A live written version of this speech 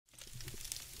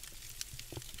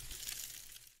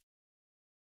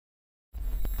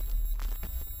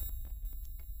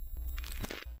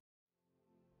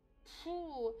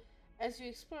As you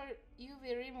explore, you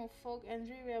will remove fog and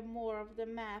reveal more of the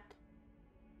map.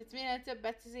 Tehát minél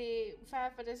többet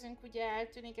felfedezünk, ugye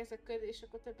eltűnik ez a köd, és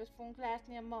akkor többet fogunk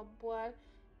látni a mapból.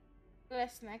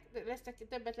 Lesznek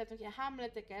többet látunk ilyen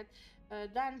hamleteket,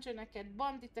 dungeoneket,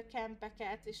 bandita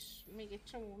campeket, és még egy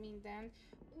csomó mindent.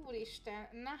 Úristen,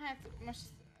 na hát most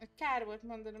kár volt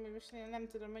mondanom, hogy most nem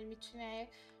tudom, hogy mit csináljak.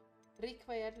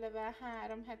 Required level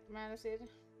 3, hát már azért...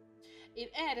 Én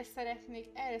erre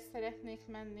szeretnék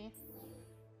menni.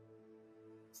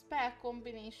 Spell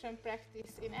Combination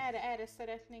Practice, én erre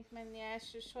szeretnék menni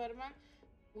elsősorban.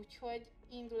 Úgyhogy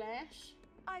indulás.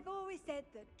 I've always said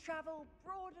that travel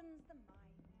broadens the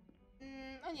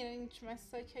mind. Annyira nincs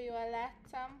messze, hogyha jól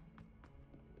látszom.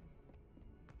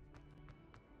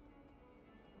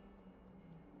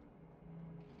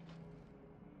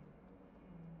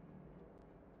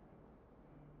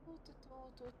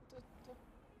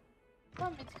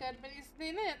 Van mit körbenézni,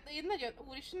 én nagyon,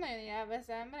 úristen, nagyon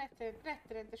élvezem,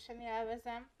 rettenetesen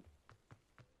élvezem.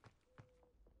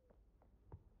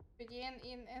 Hogy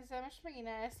én ezzel most megint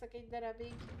elszak egy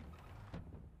darabig.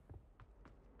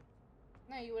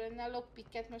 Nagyon jó lenne a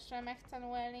lockpicket most már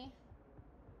megtanulni.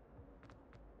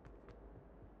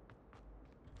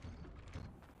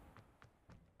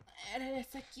 Erre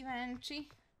leszek kíváncsi.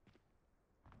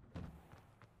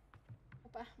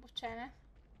 Hoppá, bocsánat.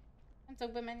 Nem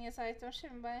tudok bemenni az ajtón,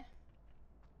 semmi baj.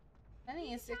 Na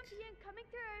nézzük.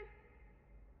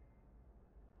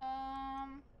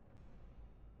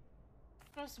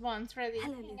 Crossed ones ready.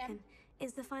 Hello, Lucan.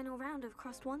 Is the final round of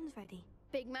crossed ones ready?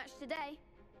 Big match today.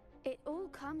 It all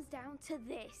comes down to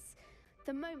this.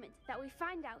 The moment that we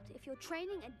find out if your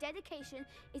training and dedication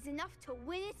is enough to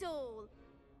win it all.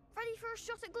 Ready for a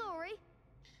shot at glory?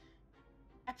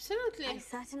 Absolutely. I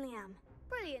certainly am.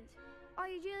 Brilliant. Are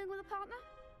you dealing with a partner?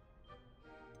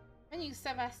 Menjünk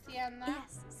Sebastiannal.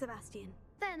 Yes, Sebastian.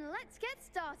 Then let's get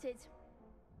started.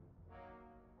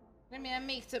 Remélem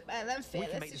még több ellenfél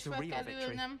lesz is fel kell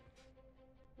ülnöm.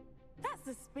 That's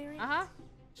the spirit. Aha,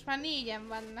 és már 4-en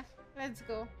vannak. Let's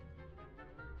go.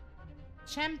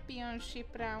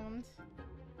 Championship round.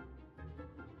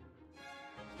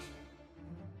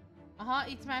 Aha,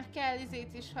 itt már kell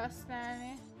izét is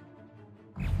használni.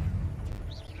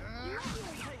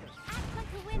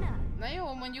 Na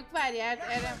jó, mondjuk várjál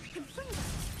erre.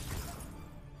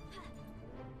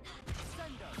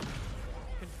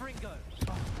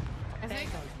 Ezek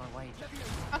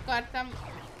akartam.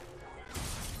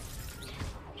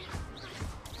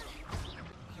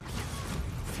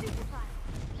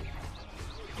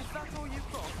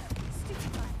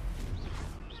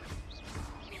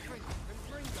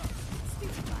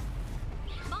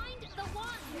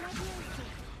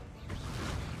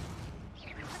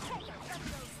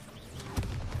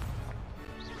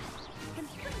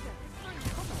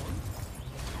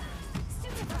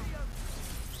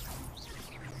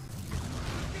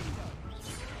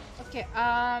 Oké,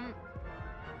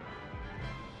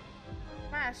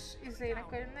 más izének,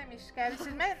 hogy nem is kell, és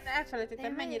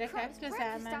elfelejtettem, mennyire kell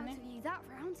közel menni.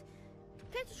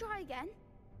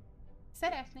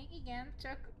 Szeretnék, igen,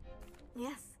 csak...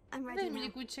 Yes, I'm ready nem now.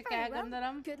 mondjuk úgy se kell,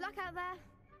 gondolom. Good luck out there.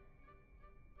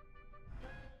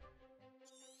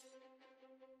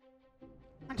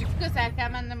 Csak közel kell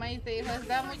mennem a izéhez,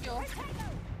 de amúgy jó.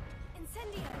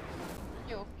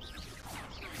 Jó.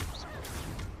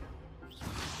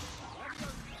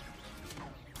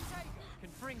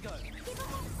 Confringo.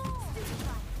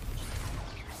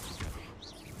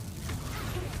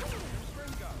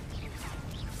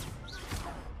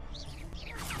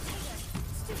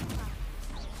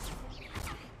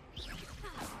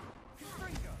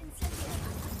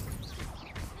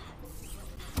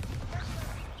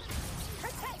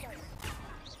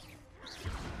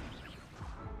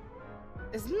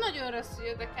 Ez nagyon rossz, hogy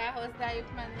oda kell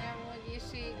hozzájuk menni amúgy, és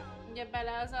így ugye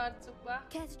bele az arcukba.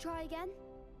 Care to try again?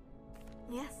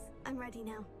 Yes, I'm ready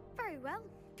now. Very well.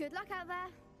 Good luck out there.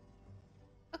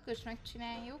 Akkor is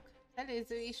megcsináljuk.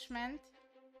 Előző is ment.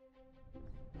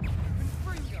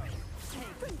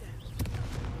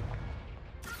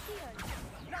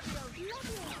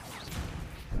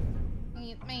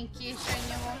 Még későn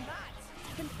nyomom.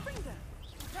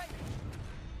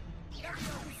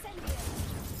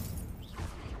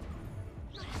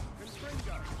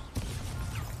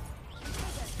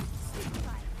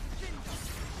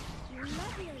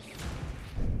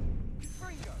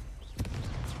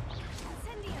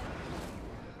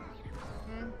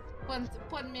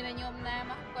 Pont mire nyomnám,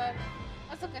 akkor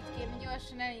azokat kéne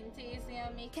gyorsan elintézni,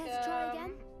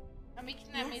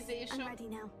 amik nem izésok, amik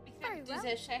nem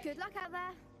tüzesek.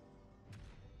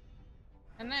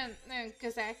 Nagyon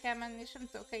közel kell menni, és nem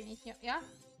tudok ennyit nyomni. Ja?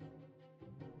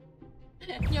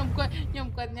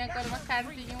 Nyomkodni akarom a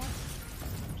Kattintsot.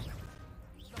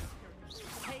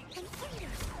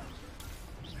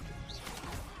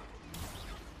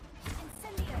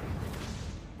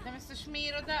 Nem biztos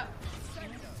miért oda...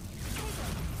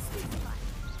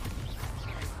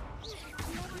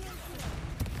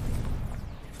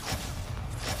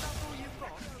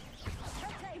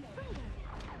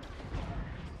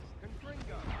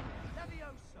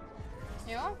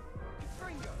 Jó?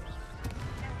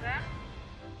 Ezzel.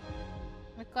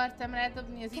 Akartam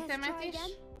rádobni az itemet is.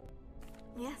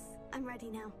 Yes, I'm ready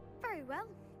now. Very well.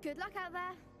 Good luck out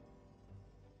there.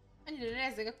 Annyira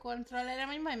rezeg a kontrollerem,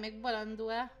 hogy majd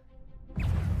megbalandul.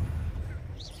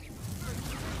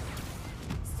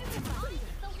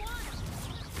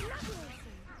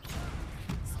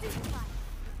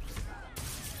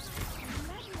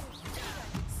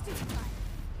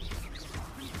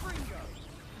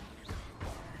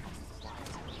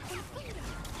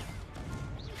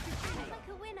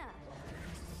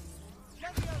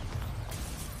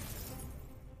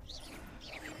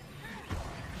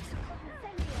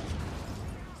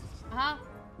 Aha.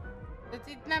 Tehát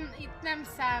itt nem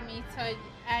számít, hogy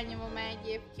elnyomom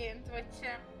egyébként, vagy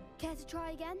sem. Care to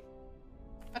try again?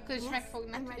 Akkor is meg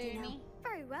fognak lőni.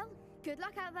 Very well. Good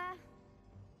luck out there.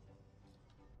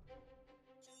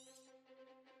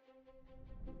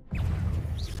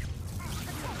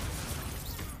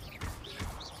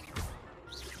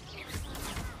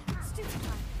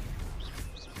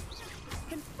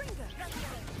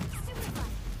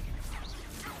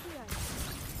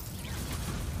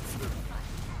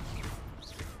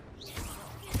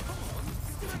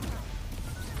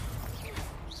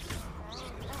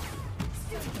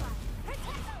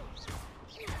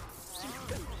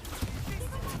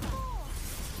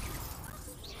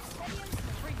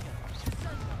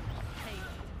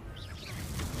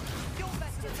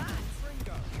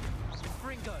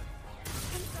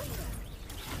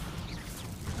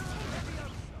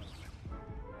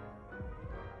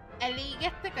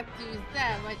 Elégettek a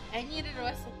tűzzel, vagy ennyire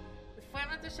rossz, hogy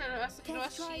folyamatosan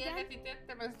rossz híreket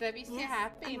ütöttem, az leviszi a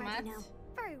HP-mat.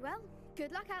 Very well.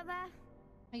 Good luck out there.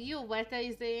 Meg jó volt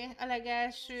a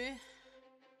legelső.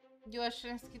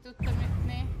 Gyorsan ezt ki tudtam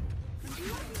ütni.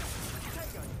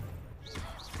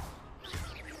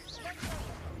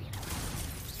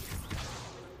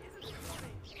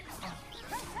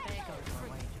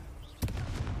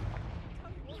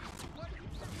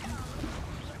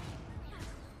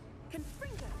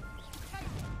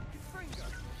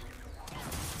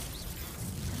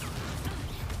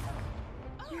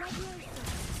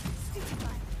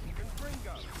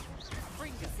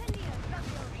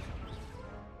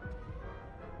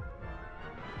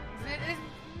 Ez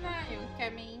nagyon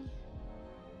kemény.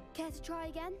 Care to try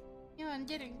again? Jó,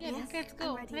 gyerünk, Yes, let's go,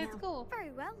 I'm ready let's now. go.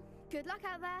 Very well. Good luck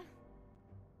out there.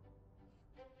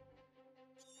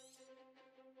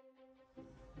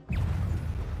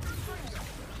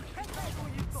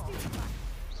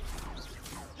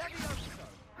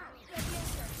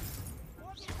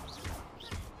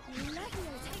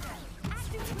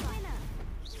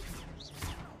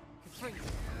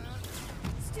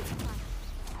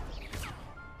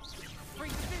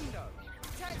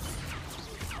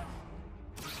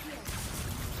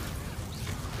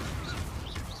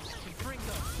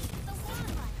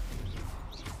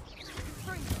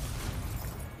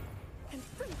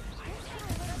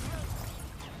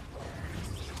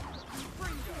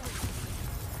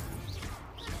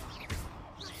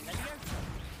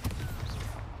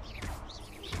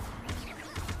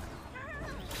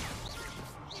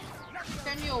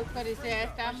 Jókor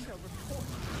izéltem.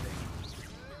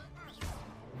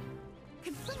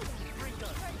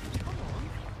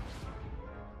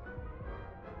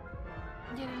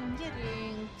 Gyerünk,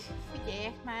 gyerünk!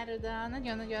 Figyeljek már oda,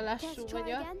 nagyon-nagyon lassú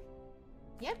vagyok.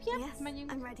 Yep,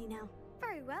 menjünk. I'm ready now.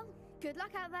 Very well. Good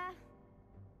luck out there.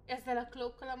 Ezzel a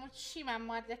klókkal amúgy simán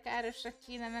Mardekárosra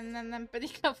kéne lennem, nem pedig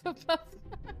a Hufflepuff.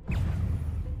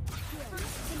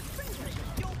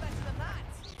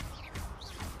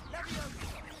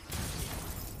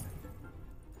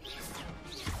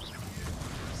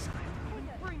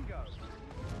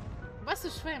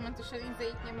 Basszus, folyamatosan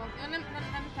izét nyomok. Jó,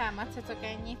 nem támadhatok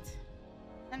ennyit.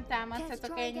 Nem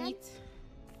támadhatok ennyit.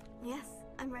 Yes,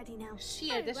 I'm ready now.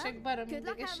 Shieldesek barom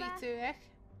idegesítőek.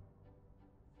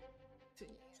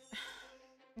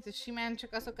 Ez simán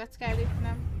csak azokat kell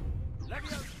ütnem.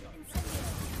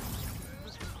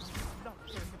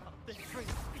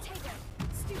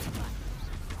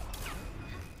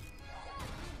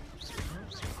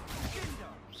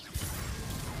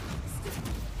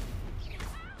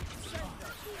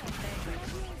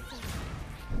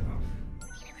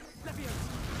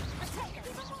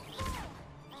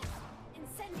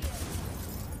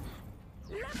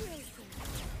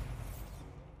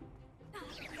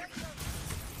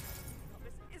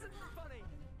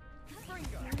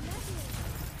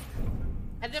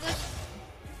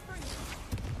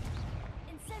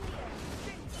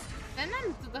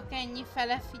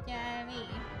 fele figyelni.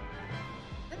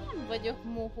 De nem vagyok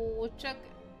mohó, csak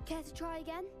Care to try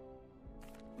again?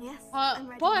 Yes, ha I'm ready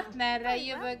now. partnerrel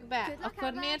jövök be,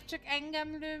 akkor miért csak engem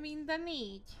lő mind a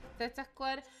 4? Tehát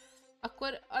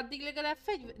akkor addig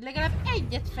legalább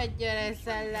egyet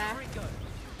fegyverezzel le.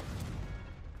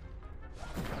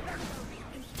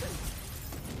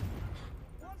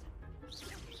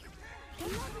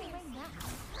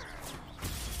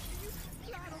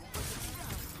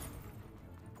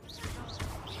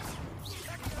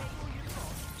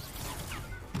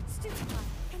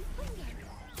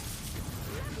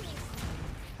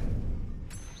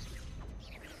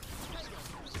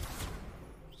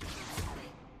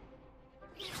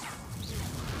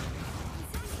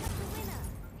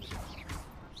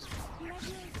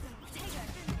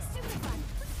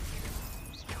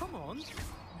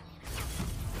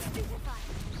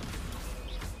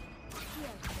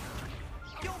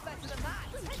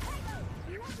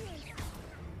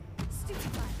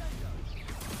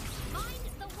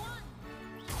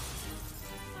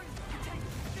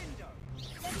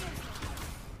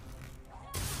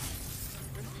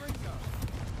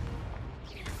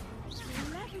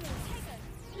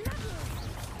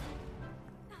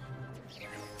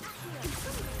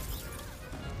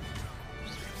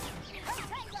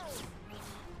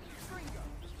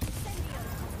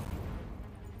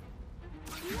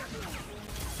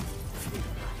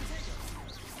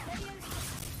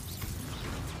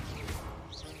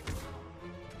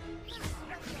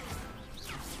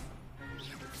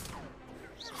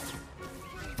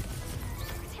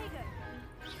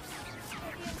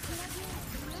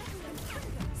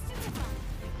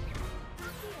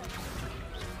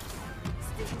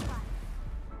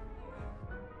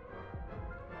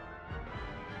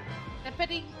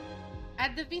 Pedig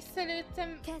de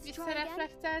visszalőttem,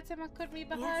 visszareflektáltam, akkor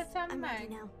mibe haltam meg?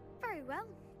 Very well.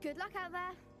 Good luck out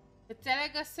there. De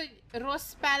tényleg az, hogy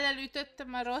rossz pállal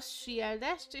ütöttem a rossz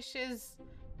shieldest, és ez...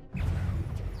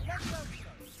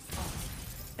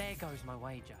 There goes my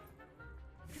wager.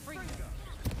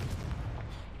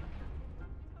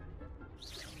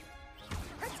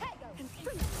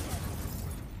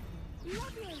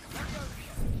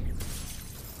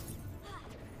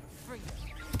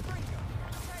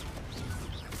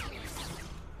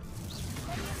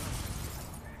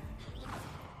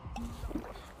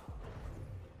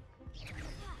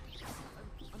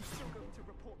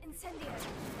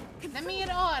 De miért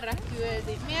arra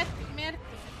küldi? Miért?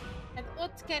 Hát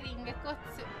ott keringek,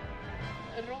 ott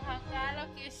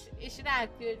rohangálok, és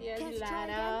ráküldi a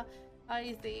Lilára a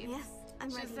izét.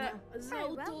 És ez az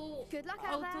autó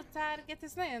target,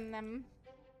 ez nagyon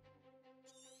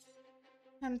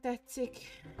nem tetszik.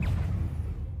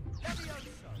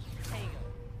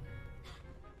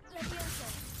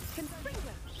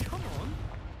 Come on.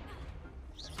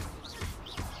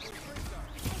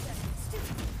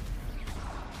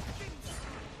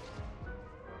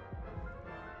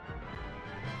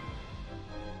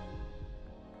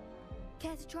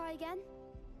 Care to try again?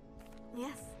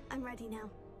 Yes, I'm ready now.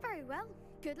 Very well.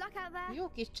 Good luck out there. Jó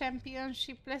kis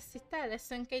championship lesz, itt el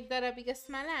leszünk egy darabig, ezt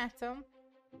már látom.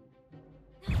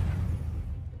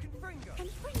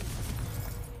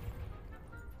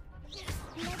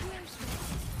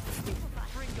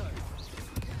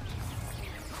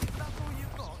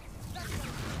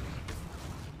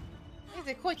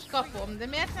 Nézzük, hogy kapom, de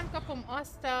miért nem kapom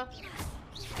azt a...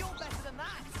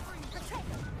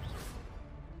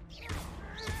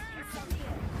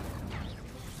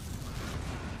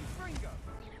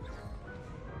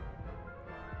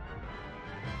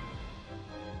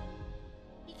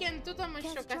 Igen, tudom, hogy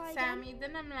sokat számít, de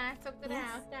nem látok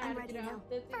rá a tárgyra.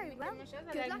 Most az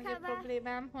a legnagyobb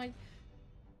problémám, hogy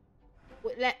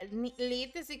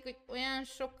létezik, hogy olyan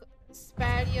sok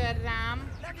spell jön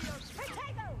rám.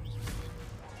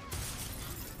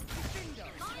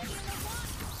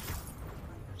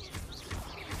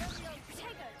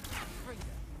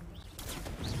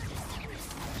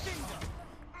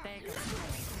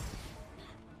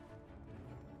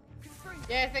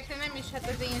 Ja, ezekre nem is hát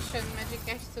az Ancient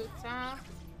Magic-es cucca.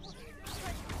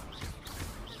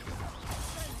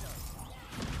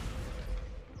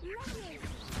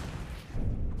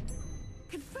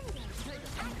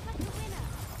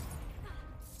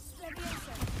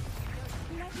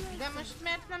 De most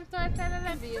miért nem toltál a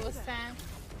Leviosa-t?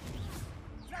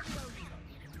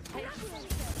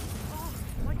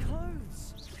 My clothes.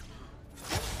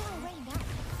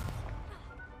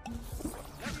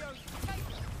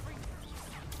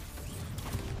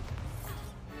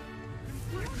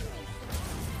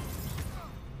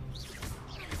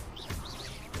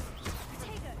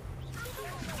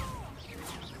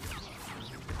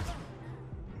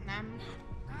 Nem.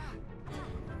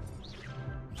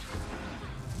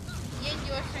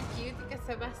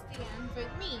 Sebastian, vagy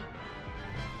mi?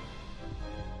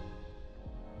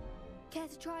 Care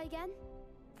to try again?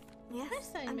 Yes,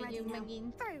 Persze, hogy I'm ready megyünk now.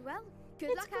 megint. Very well. Good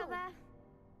Let's luck go. out there.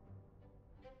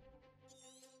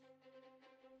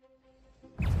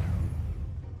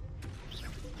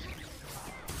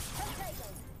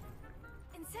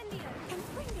 Incendio!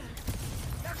 Confringo!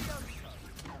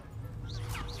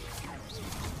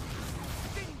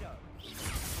 Bingo!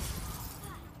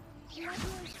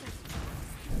 Leviosa!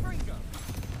 Fringo!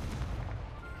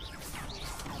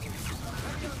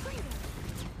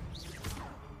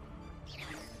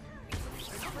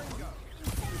 Confringo! Fringo!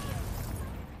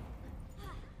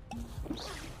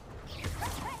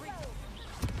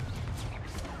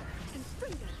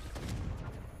 Confringo!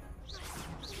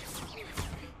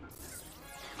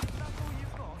 That's all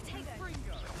you've got?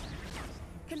 Fringo!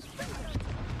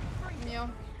 Confringo! Jó,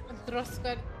 ott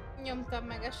rosszkor nyomtam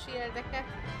meg a shieldeket.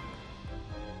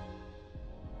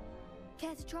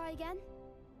 Care to try again?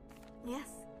 Yes,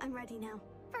 I'm ready now.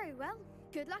 Very well.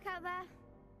 Good luck out there.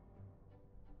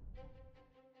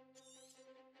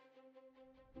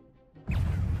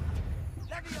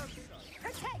 Leviosa!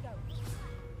 Protego!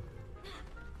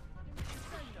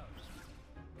 Sendo!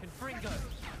 Confringo!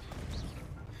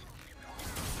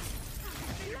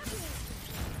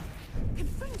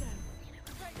 Confringo!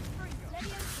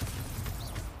 Leviosa!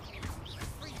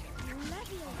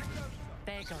 Leviosa!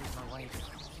 There goes my wager.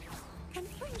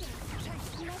 Confringo!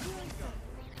 Leviosa!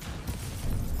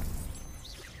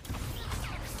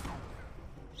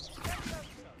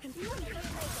 Confringo!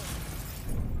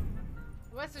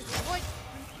 Basszus,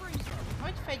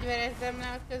 hogy fegyverezzem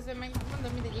le, ott közben meg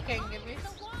mondom mindegyik engem is.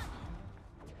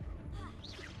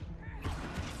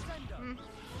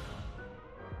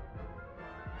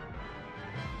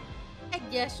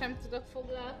 Egyel sem tudok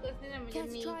foglalkozni, nem hogy a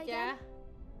Let's try négyel.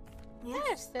 Yes,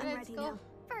 Persze, I'm let's ready go. now.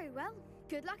 Very well.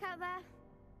 Good luck out there.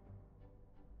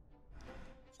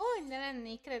 Hogy ne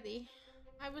lennék ready?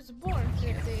 I was born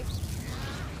ready.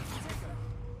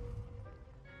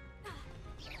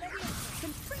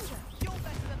 Confringo! You're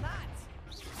better than that!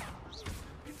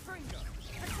 Confringo!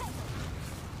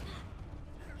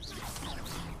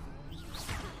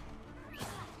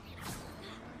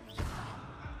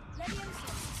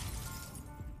 Leviosa!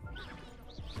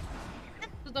 Nem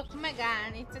tudok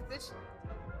megállni, tehát és...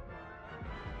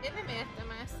 Én nem értem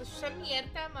ezt, semmi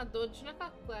értelme a dodge-nak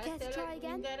akkor? Let's try Tényleg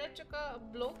again. mindenre csak a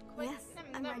blokk, vagy Yes,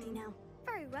 I'm ready nem. now.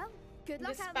 Very well. Good The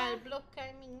luck out spell there. block,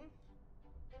 I mean.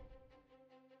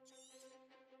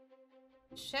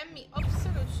 Semmi,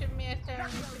 abszolút semmi értelme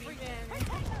nincs mivelni.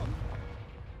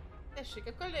 Tessék,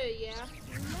 akkor lőjjel.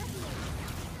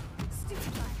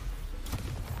 Stupefy!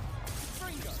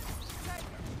 Fringo!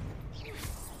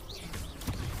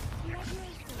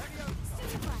 Leviosa!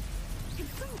 Stupefy!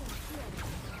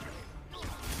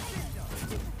 Confringo!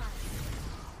 Stupefy!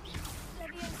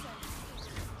 Leviosa!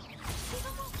 Give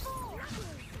 'em all four!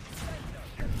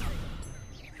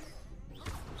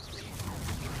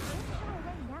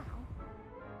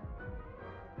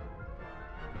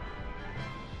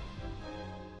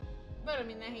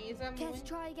 Baromi nehéz Care to amúgy.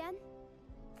 try again?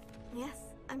 Yes,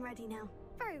 I'm ready now.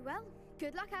 Very well.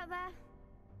 Good luck out there.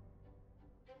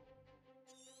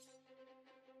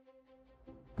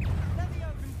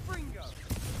 Leviosa! Fringo!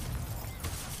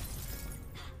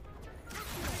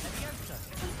 Leviosa!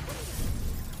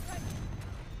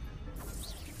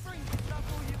 Fringo!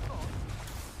 That's all you've got?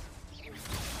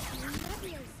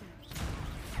 Leviosa!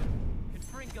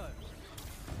 Confringo!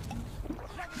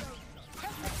 Leviosa!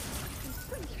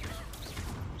 Confringo!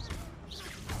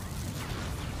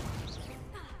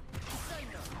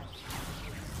 Sendo!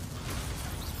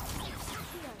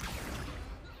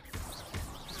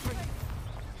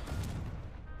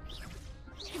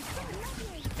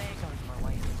 There goes my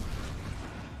wager.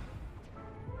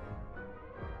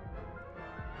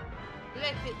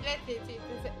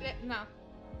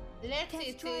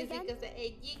 Lecécézik az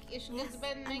egyik, és Yes,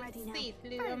 közben I'm meg ready now.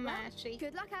 szétlő Very a well. másik.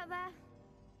 Good luck out there.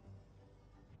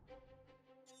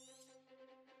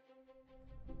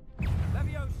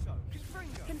 Leviosa!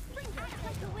 Confringo! Confringo! Act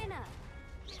like a winner!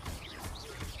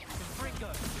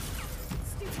 Confringo!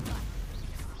 Stupefy!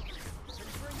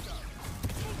 Confringo!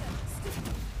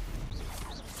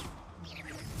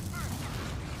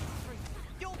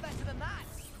 You're better than that!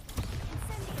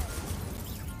 Incendio!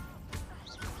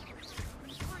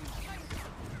 Confringo!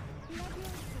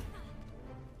 Leviosa!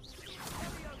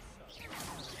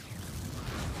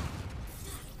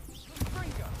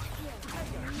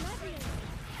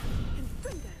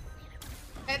 Confringo!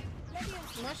 Hát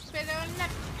most például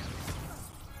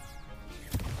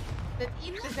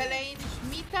az elején is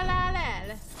mi talál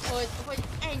el? Hogy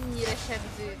ennyire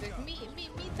sebződök.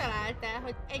 Mi találtál,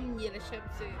 hogy ennyire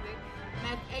sebződök?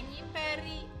 Mert ennyi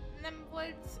Perry nem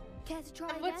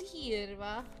volt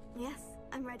hírva. Yes,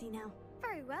 I'm ready now.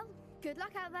 Very well. Good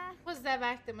luck out there.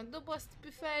 Hozzávágtam a dobozt,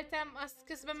 püföltem, azt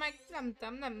közben meg nem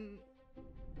tudom, nem...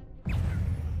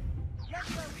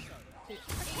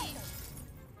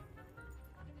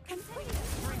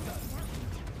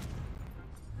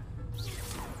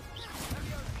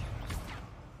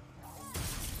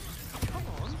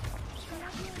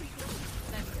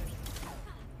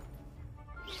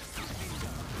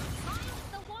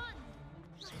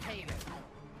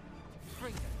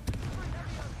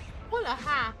 Hol a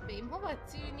HP-m? Hova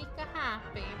tűnik a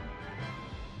HP-m?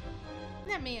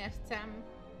 Nem értem.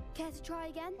 Care to try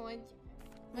again? Hogy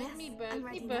Yes,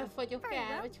 miből fogyok Very el,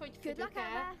 well. vagy hogy Good fogyok luck out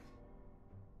el. there.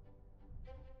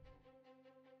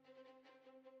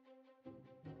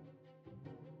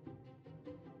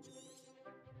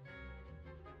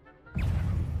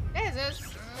 Ez az,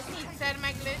 hogy 4-szer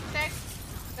meglőttek,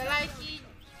 de like így.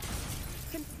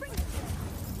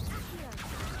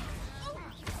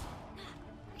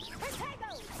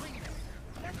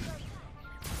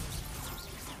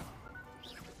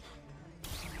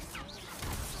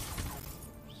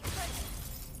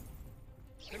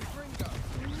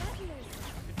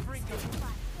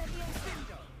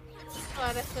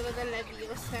 Arra szólod a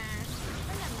Levioszán.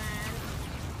 Nem már.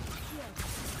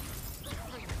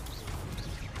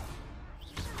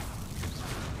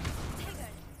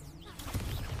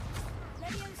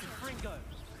 Ringo,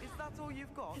 is that all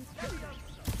you've got?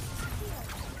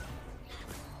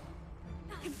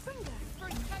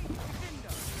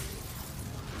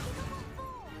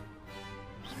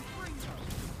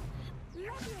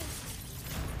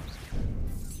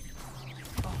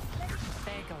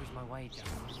 There goes my wager.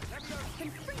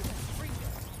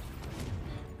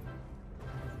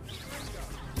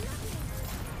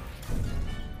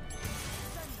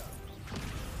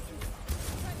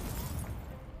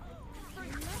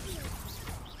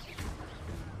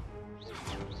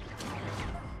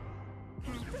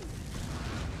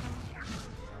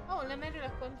 Ó, lemerül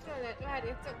a kontroller.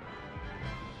 Várjatok.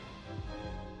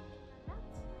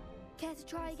 Care to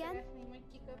try again? Szeretném, hogy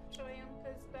kikapcsoljon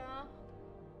közben a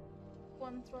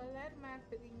kontroller, már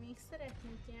pedig még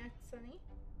szeretnék játszani.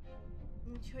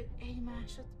 Úgyhogy egy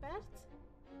másodperc.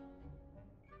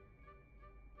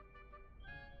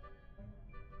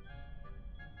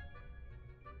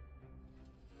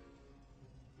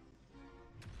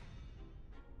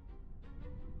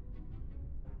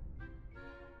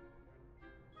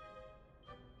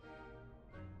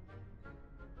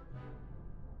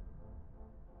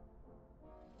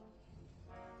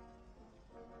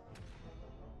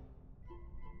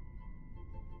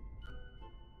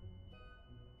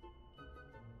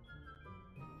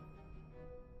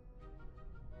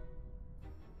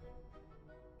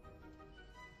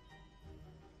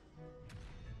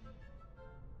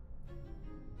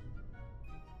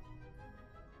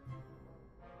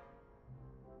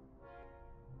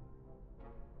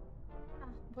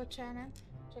 Bocsánat,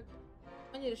 csak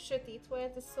annyira sötét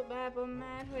volt a szobában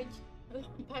már, hogy a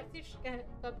lampát is kell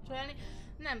kapcsolni.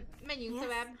 Nem, menjünk Yes,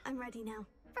 tovább. I'm ready now.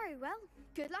 Very well.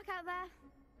 Good luck out there.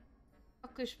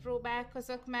 Akkor is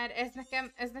próbálkozok, mert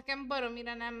ez nekem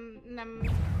baromira nem...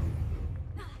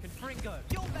 Ringo,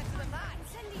 you're better than that.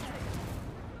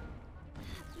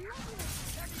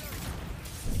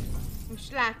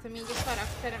 Most látom így a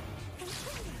karakterem.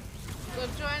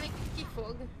 Dodge-olni ki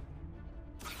fog.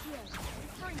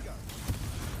 Ringo,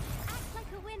 Act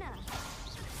like a winner.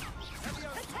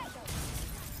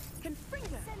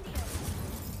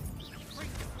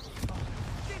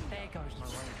 there goes my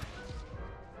wager.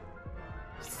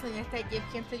 Iszonyat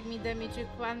egyébként, hogy mi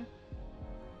damage-ük van.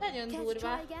 Nagyon Care to durva.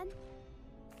 try again?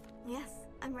 Yes,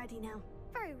 I'm ready now.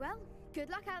 Very well. Good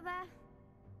luck out there.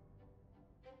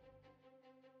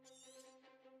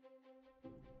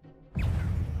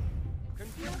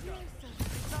 Ringo,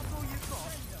 is that all you've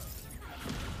got?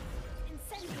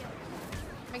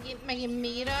 Megint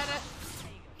mirror.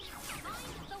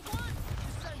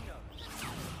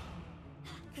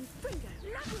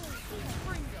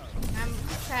 Nem,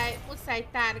 muszáj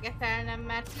targetelnem,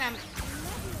 mert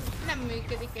nem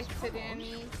működik egyszerűen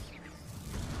így.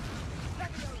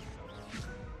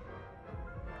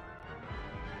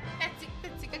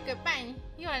 Tetszik a köpeny?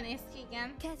 Jól néz ki,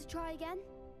 igen. Care to try again?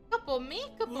 Kapom még?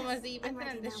 Kapom Yes, az évet I'm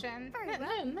ready rendesen. now. Very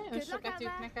well. Nagyon Good sokat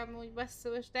luck, ütnek amúgy,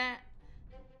 basszus, de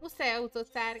muszáj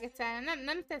autót targetelnem.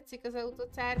 Nem tetszik az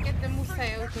autótarget, de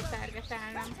muszáj autót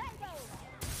targetelnem.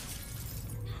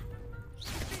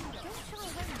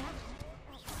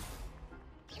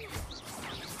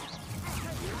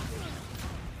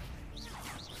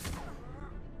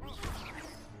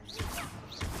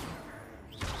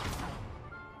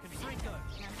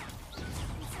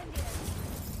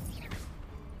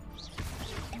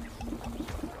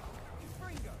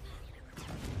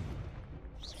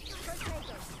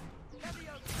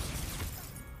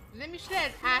 És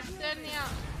lehet áttörni a...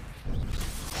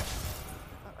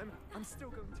 I'm still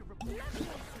going to report.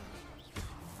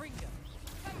 Fringo.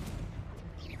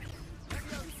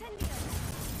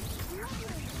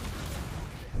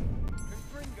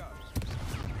 Fringo.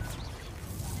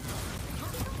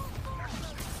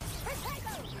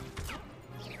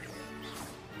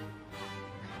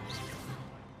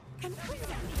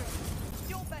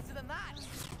 You're better than that.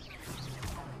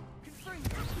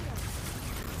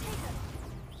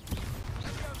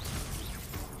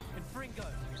 Fringo.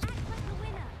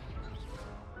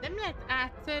 Nem lehet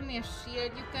áttörni a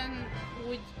shieldjükön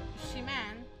úgy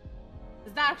simán?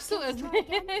 Ez Dark Souls?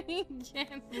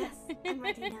 Igen.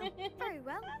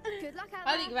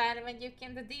 Alig várom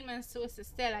egyébként, a Demon Souls,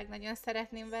 ezt tényleg nagyon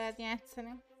szeretném veled játszani.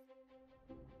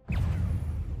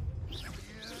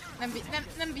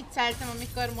 Nem vicceltem,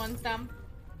 amikor mondtam.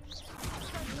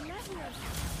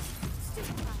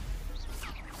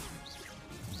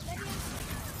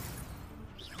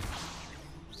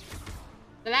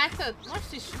 De látod?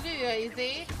 Most is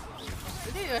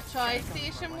lő a csajszé,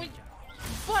 és amúgy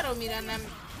baromira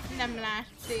nem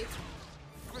látszik.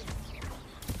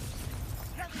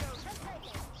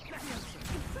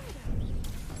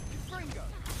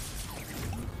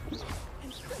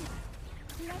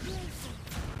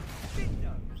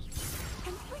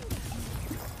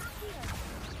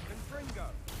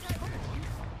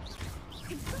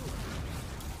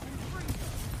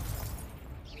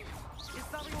 Is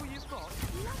that all you've got?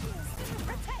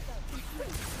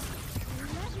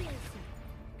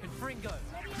 Confringo.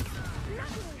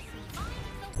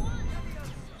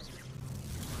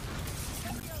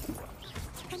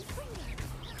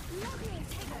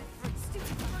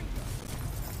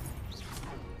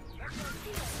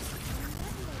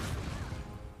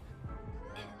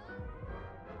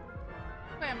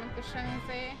 Folyamatosan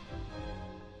izé...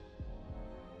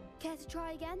 Care to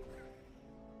try again?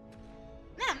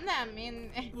 Nem,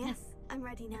 én... Yes, I'm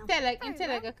ready now. Én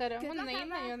tényleg akarom mondani,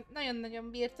 én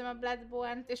nagyon-nagyon bírtam a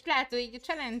Bloodborne-t, és látod, így a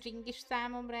challenging is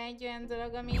számomra egy olyan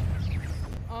dolog,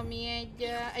 ami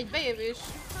egy bejövős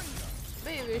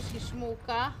is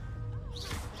móka.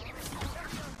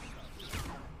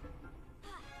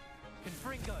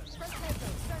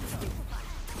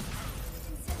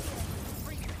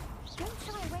 Don't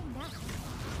shy away now.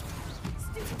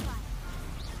 Stupefy.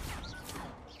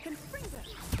 Confringo.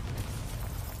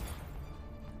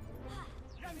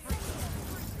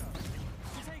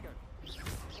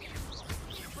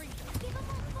 Give him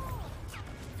a ball.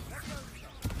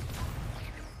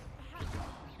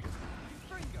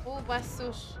 Ó,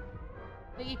 basszus!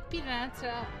 Még egy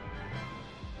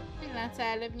pillanatra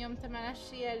előbb nyomtam el a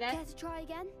shieldet. Care to try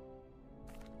again?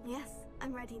 Yes,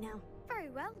 I'm ready now. Very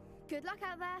well. Good luck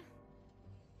out there.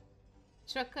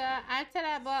 Csak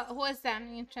általában hozzám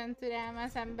nincsen türelme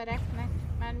az embereknek.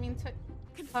 Mármint, hogy...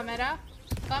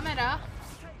 Kamera?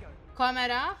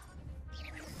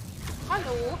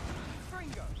 Halló?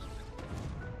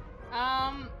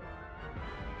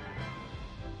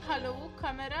 Halló,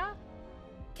 kamera?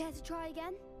 Care to try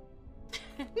again?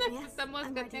 Nem tudtam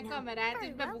mozgatni a kamerát,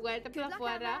 és bebugolt a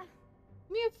plafonra.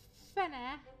 Mi a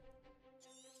fene?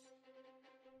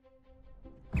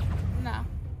 Na.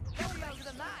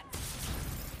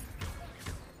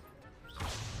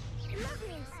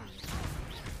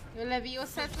 Jó,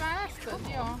 Leviosa-t választod?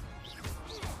 Jó.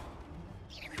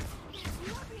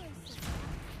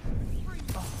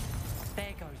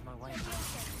 There goes my way.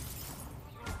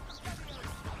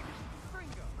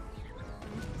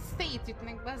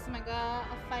 Szétütnek bazd meg a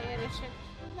fire-ösök.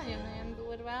 Nagyon-nagyon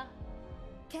durva.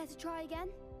 Care to try again?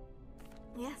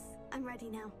 Yes, I'm ready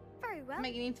now. Very well.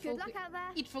 Megint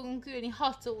itt fogunk ülni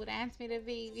 6 órát, mire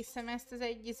végigviszem ezt az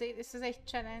egy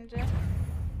challenge-et.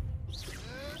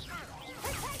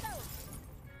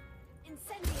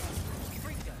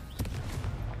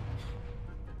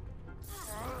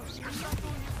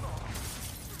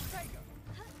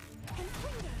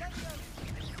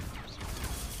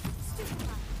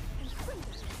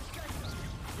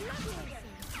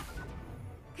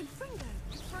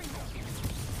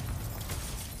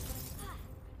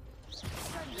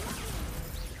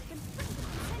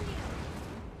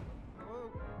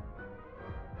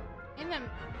 Én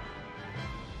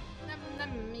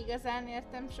nem igazán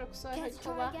értem sokszor, hogy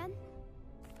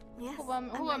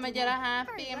hova megy el a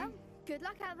HP-m. Good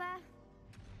luck out there.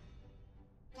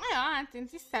 Ja, hát én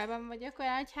tisztában vagyok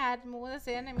olyan, hogy hard mód,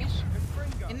 azért nem is...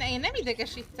 Én nem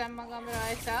idegesítem magam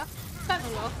rajta.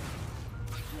 Tanulok.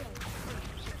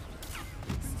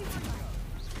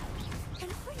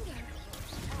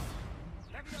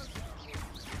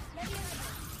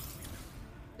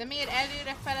 De miért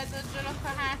előre fele dodge-olok,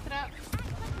 ha hátra?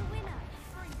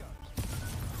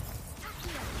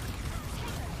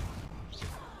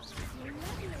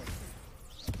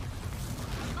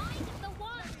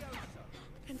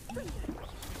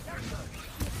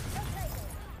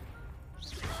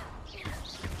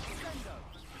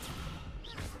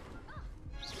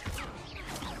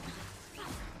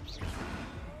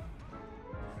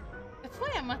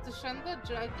 gyorsan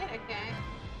dodge-olok, gyerekek!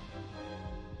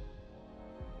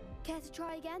 Care to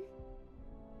try again?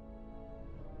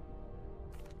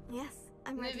 Yes,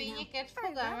 I'm ready now. Növényeket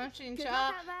fogalmam sincs,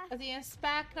 az ilyen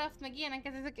spellcraft, meg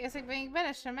ilyeneket, ezekben még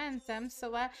bele sem mentem,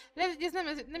 szóval lehet, hogy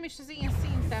ez nem is az én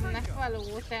szintemnek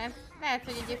való, tehát lehet,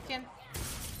 hogy egyébként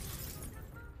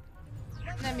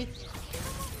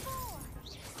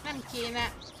nem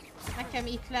kéne nekem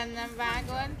itt lennem,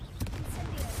 vágod.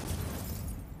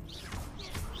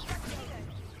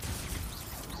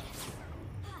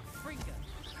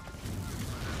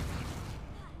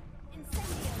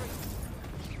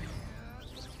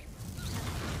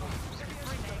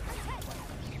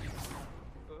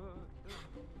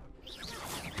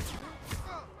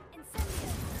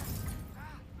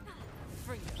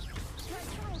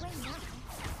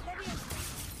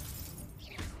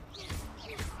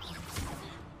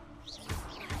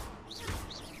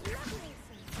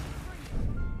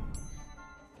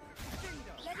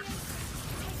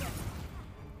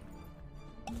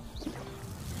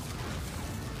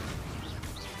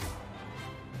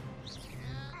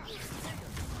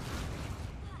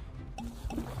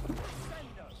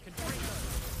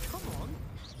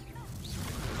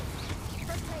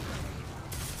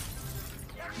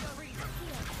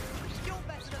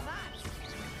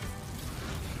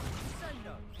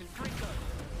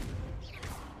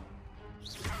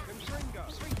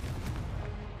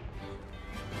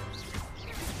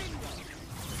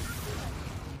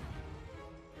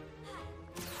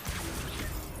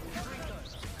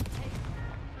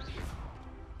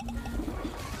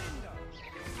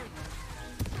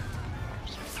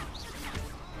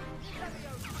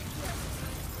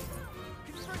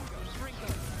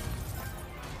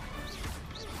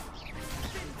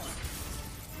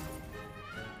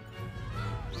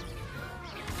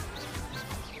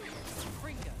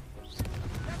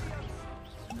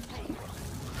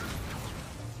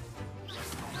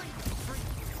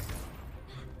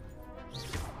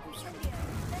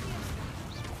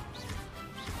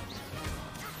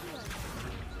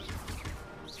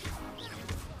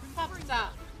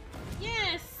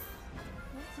 Yes!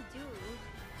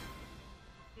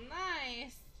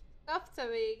 Nice! Kapta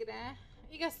végre.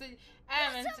 Igaz, hogy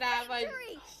elment rá vagy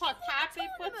 6 HP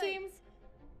pocim.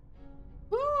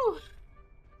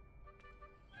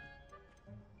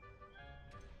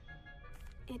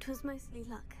 It was mostly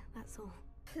luck, that's all.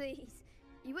 Please,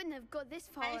 you wouldn't have got this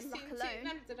far on luck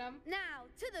alone. Now,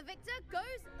 to the victor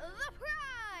goes the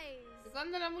prize!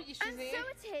 And so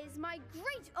it is my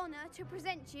great honor to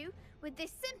present you with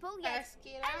this simple yet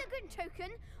elegant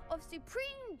token of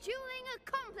supreme dueling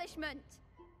accomplishment.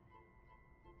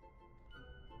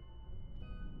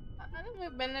 Nem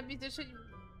vagyok benne biztos, hogy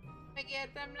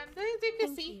megértemlem, de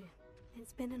Thank you.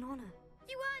 It's been an honor.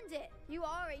 You earned it! You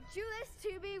are a duelist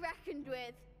to be reckoned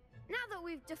with. Now that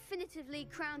we've definitively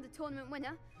crowned the tournament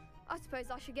winner, I suppose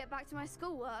I should get back to my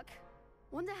schoolwork.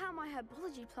 Wonder how my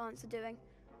herbology plants are doing.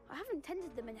 I haven't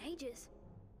tended them in ages.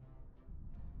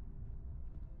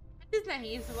 Ez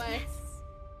nehéz volt.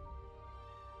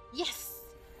 Yes!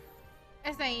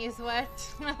 Ez nehéz volt.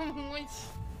 Amúgy.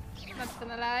 Not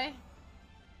gonna lie.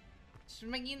 És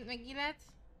megint lett.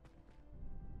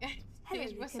 Hello,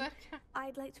 Lucan.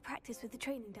 I'd like to practice with the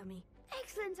training dummy.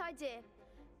 Excellent idea.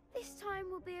 This time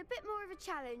will be a bit more of a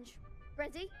challenge.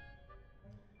 Ready?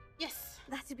 Yes!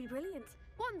 That'd be brilliant.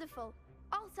 Wonderful.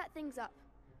 I'll set things up.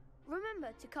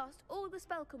 Remember to cast all the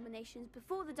spell combinations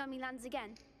before the dummy lands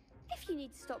again. If you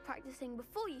need to stop practicing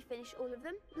before you finish all of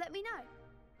them, let me know.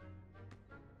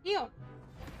 Jó.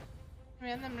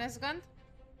 Nem lesz gond.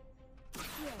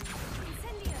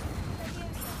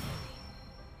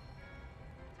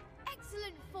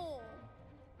 Excellent form.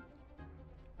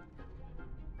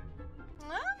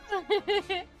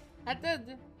 Hát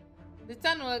tudod, de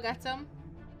tanulgatom.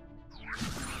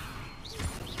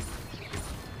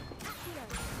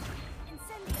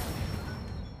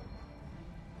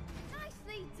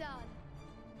 Nicely done.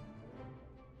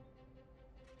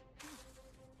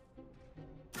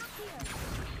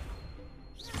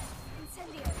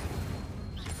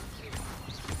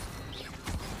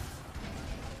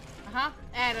 Aha,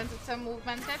 elrontottam a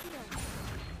movementet.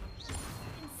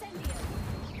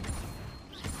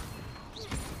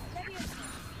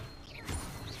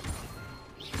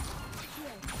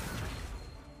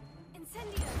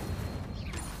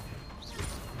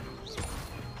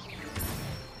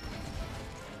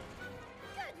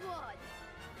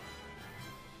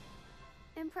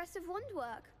 Impressive wand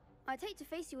work. I'd hate to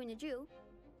face you in a duel.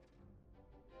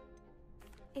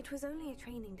 It was only a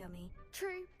training dummy.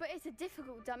 True, but it's a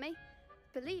difficult dummy.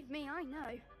 Believe me, I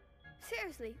know.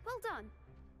 Seriously, well done.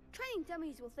 Training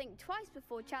dummies will think twice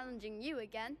before challenging you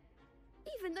again.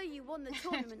 Even though you won the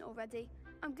tournament already,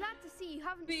 I'm glad to see you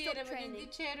haven't stopped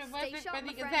training. Stay sharp,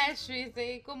 my friend. Az első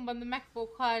gomban meg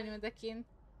fog halni odakint.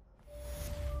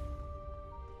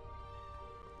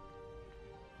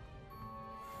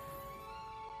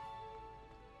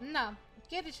 Na, a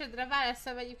kérdésedre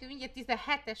válaszolva egyébként mindjárt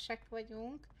 17-esek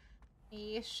vagyunk,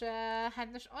 és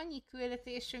hát most annyi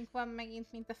küldetésünk van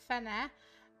megint, mint a fene,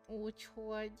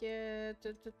 úgyhogy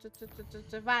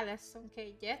válasszunk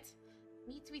egyet.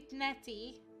 Meet with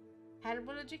Nettie.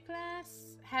 Herbology class?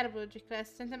 Herbology class.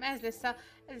 Szerintem ez lesz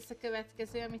a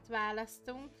következő, amit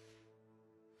választunk.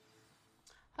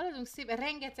 Haladunk szépen,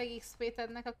 rengeteg XP-t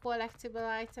adnak a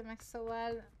collectible itemek,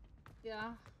 szóval...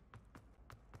 Ja.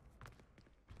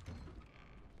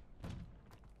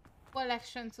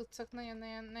 Collection cuccok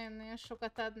nagyon-nagyon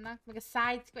sokat adnak, meg a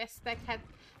side questek, hát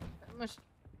most...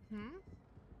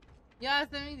 Ja, az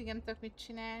nem mindig nem tudok mit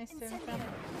csinálni, szerintem.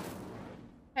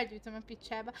 Felgyújtom a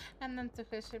picsába. Nem tudok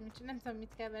semmit csinálni, nem tudom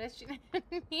mit kell vele csinálni.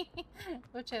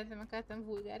 Bocsánat, nem akartam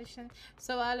vulgárisan.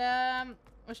 Szóval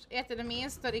most érted, a main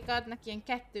sztorik adnak ilyen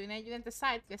 240-t, a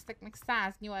sidequestek meg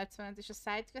 180-et, és a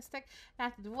sidequestek,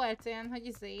 látod, volt olyan,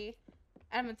 hogy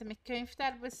elmentem egy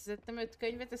könyvtárba, összeszedtem 5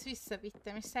 könyvet, ezt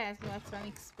visszavittem, és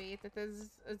 180 XP, tehát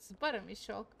ez baromi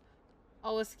sok.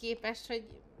 Ahhoz képest, hogy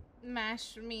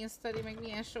más main story meg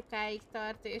milyen sokáig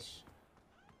tart, és...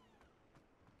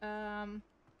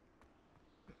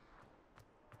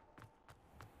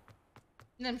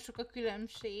 nem sok a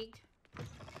különbség.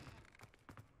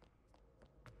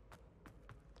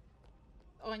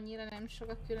 Annyira nem sok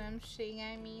a különbség,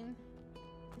 I mean.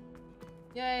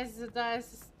 Ja, ez a dal,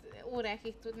 ezt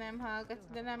órákig tudnám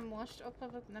hallgatni, de nem most.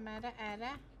 Nem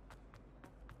erre.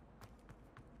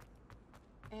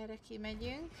 Erre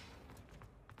kimegyünk.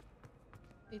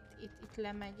 Itt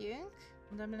lemegyünk.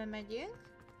 Mondom, lemegyünk.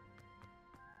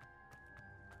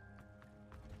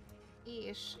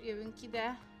 És jövünk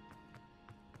ide.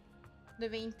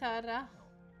 Növénytárra.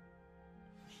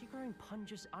 She growing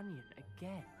Punja's onion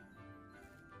again.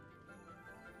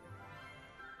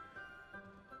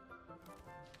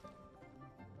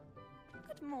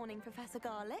 Good morning, Professor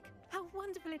Garlick. How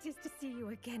wonderful it is to see you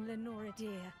again, Lenora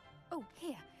dear. Oh,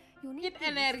 here. You'll need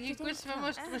energikus,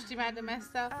 most imádom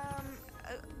ezt a...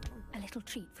 a little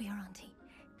treat for your auntie.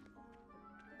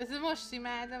 Most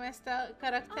imádom ezt a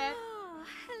karaktert. Oh,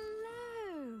 hello.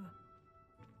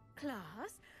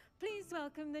 Class, please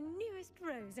welcome the newest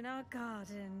rose in our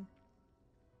garden.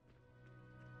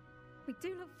 We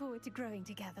do look forward to growing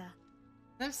together.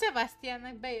 Nem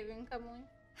Sebastiannak bejövünk amúgy.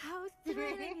 How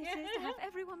thrilling it is to have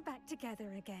everyone back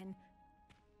together again.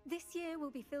 This year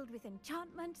will be filled with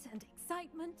enchantment and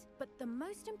excitement, but the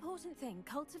most important thing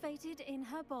cultivated in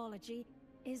herbology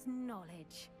is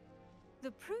knowledge.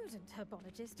 The prudent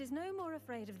herbologist is no more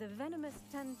afraid of the venomous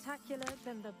tentacular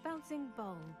than the bouncing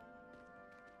bulb.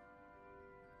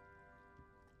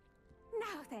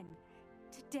 Now then,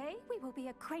 today we will be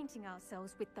acquainting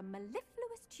ourselves with the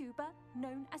mellifluous tuber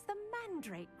known as the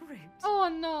mandrake root. Oh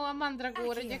no, a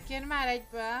mandragóra gyökér már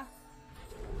egyből.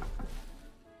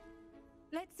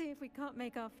 Let's see if we can't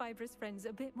make our fibrous friends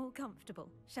a bit more comfortable,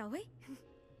 shall we?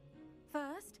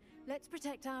 First, let's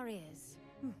protect our ears.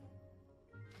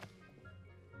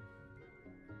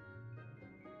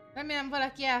 Remélem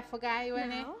valaki el fog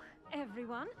ájulni. Now,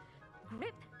 everyone,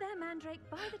 grip their mandrake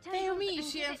by the De jó, tails mi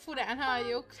is ilyen furán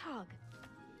halljuk.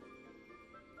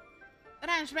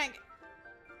 Ráncs meg!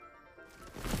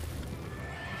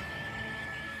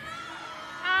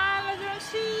 Á, nagyon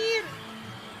sír!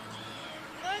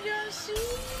 Nagyon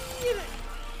sír!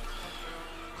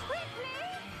 Quickly,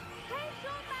 place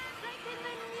your mandrake in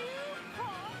the new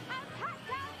pot and pack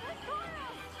down the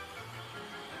soil.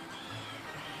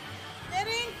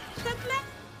 Gyerünk, csapd le!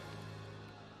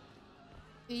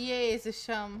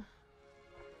 Jézusom!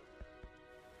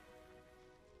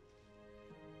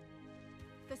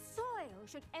 The soil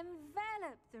should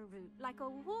envelop the root like a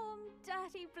warm,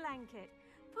 dirty blanket,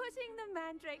 putting the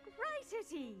mandrake right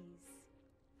at ease.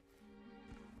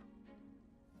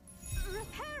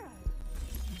 Reparo!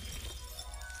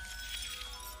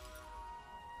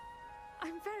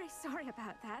 I'm very sorry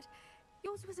about that.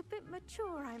 Yours was a bit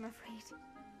mature, I'm afraid.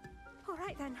 All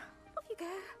right then, off you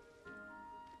go.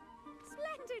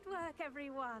 Splendid work,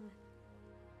 everyone!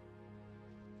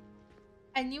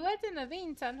 Ennyi volt a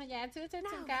növénytan, hogy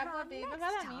átültettünk Now, A-ból B-be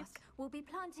valamit? we'll be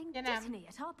planting Ja, nem. botany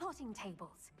at our potting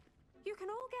tables. You can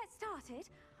all get started.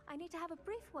 I need to have a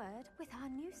brief word with our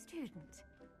new student.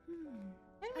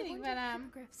 Nem mindig velem.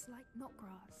 Hippogriffs like not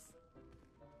grass.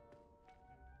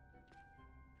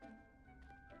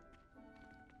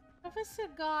 Professor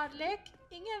Garlic?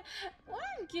 Igen,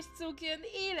 olyan kis cuki, olyan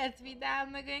életvidám,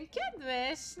 meg olyan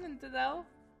kedves, nem tudom.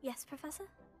 Yes, Professor?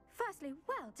 Firstly,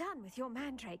 well done with your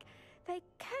mandrake. They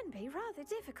can be rather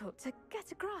difficult to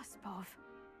get a grasp of.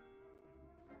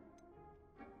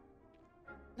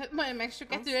 Majdnem meg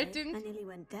sokat ültünk. I nearly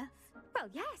went deaf. Well,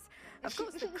 yes. Of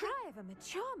course, the cry of a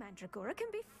mature mandragora can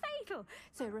be fatal,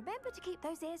 so remember to keep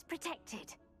those ears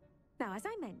protected. Now, as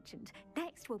I mentioned,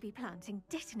 next we'll be planting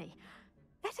dittany.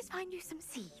 Let us find you some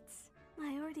seeds.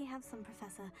 I already have some,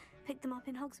 Professor. Picked them up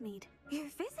in Hogsmeade. You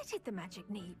visited the magic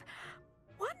neep.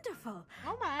 Wonderful!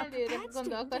 A prepared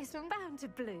student is bound to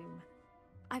bloom.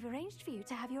 I've arranged for you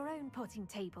to have your own potting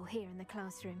table here in the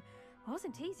classroom.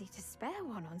 Wasn't easy to spare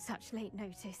one on such late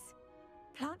notice.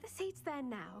 Plant the seeds there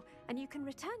now, and you can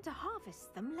return to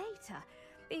harvest them later.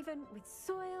 Even with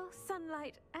soil,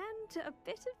 sunlight, and a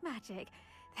bit of magic,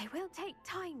 they will take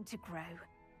time to grow.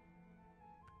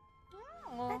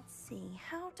 Let's see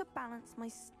how to balance my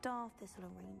star thistle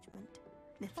arrangement.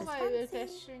 Niffler's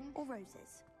fancy or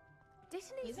roses?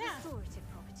 Dittany's restorative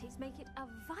properties make it a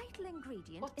vital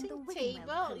ingredient in the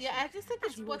Wiggenweld potion, yeah,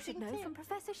 as you all should know from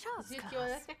Professor Sharp's class. Jól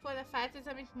lettek volna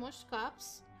feltétlenül, amit most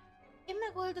kapsz. Én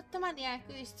megoldottam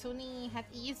anélkül is, Cuni,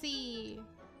 hát easy.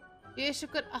 Jó, és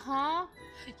akkor, aha.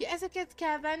 Ja, ezeket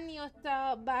kell venni ott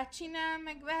a bácsinál,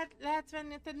 meg lehet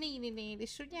venni ott a néninél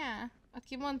is, ugye?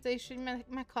 Aki mondta is, hogy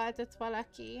meghalt ott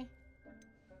valaki.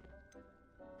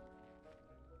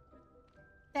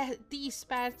 De 10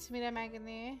 perc, mire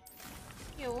megnő.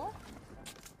 Jó.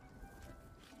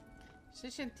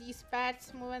 És 10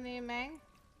 perc múlva nő meg.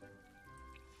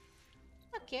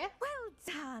 Okay. Well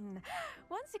done!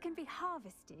 Once it can be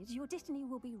harvested, your dittany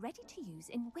will be ready to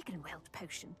use in Wiggenweld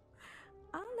potion.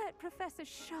 I'll let Professor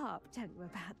Sharp tell you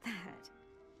about that.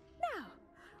 Now,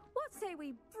 what say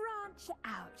we branch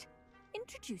out?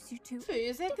 Introduce you to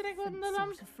a different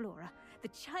sort of flora, the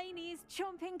Chinese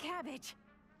chomping cabbage.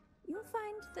 You'll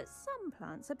find that some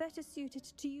plants are better suited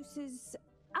to uses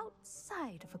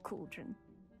outside of a cauldron.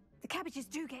 The cabbages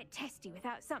do get testy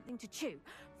without something to chew.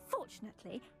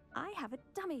 Fortunately, I have a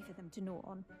dummy for them to gnaw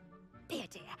on. Be a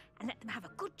dear and let them have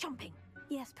a good chomping.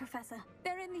 Yes, Professor.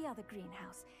 They're in the other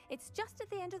greenhouse. It's just at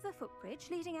the end of the footbridge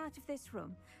leading out of this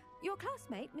room. Your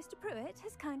classmate, Mr. Pruitt,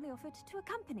 has kindly offered to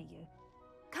accompany you.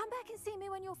 Come back and see me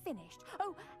when you're finished.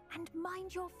 Oh, and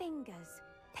mind your fingers.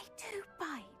 They do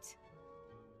bite.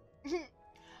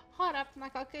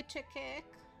 Harapnak a köcsökök.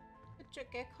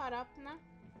 Köcsökök harapnak.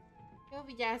 Jó,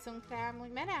 vigyázzunk rá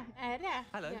amúgy. Merre? Erre?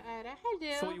 Hello. Ja, erre.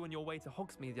 Hello. Saw you on your way to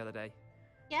Hogsmeade the other day.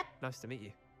 Yep. Nice to meet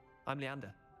you. I'm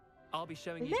Leander. I'll be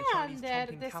showing you the Chinese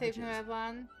chomping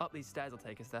cabbages. Up these stairs will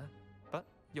take us there. But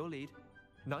your lead.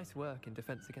 Nice work in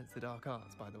defense against the dark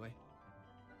arts, by the way.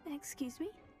 Excuse me?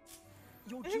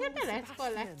 Your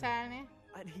Sebastian.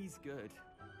 And he's good.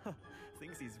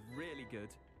 Thinks he's really good.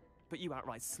 But you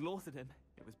outright slaughtered him.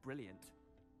 It was brilliant.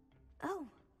 Oh,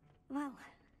 well,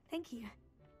 thank you.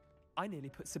 I nearly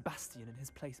put Sebastian in his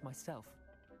place myself.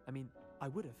 I mean, I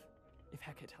would have, if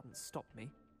Hecate hadn't stopped me.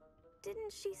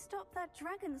 Didn't she stop that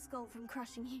dragon skull from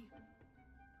crushing you?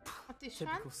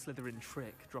 Typical Slytherin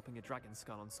trick, dropping a dragon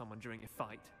skull on someone during a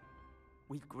fight.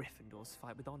 We Gryffindors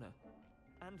fight with honor.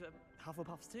 And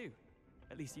Hufflepuffs too.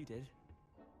 At least you did.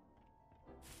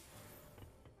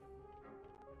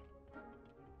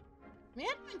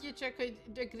 Miért mondja csak, hogy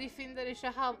a Gryffindor és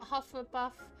a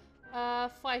Hufflepuff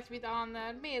fight with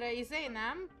honor? Miért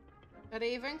nem? A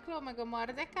Ravenclaw meg a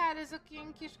Mardekár, azok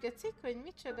ilyen kis gecik, hogy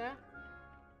micsoda?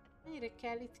 Mennyire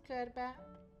kell itt körbe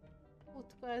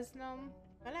utkoznom?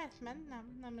 Be lehet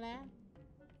mennem? Nem lehet.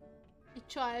 Itt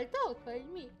csaltok, vagy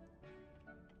mi?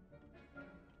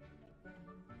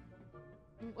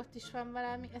 Ott is van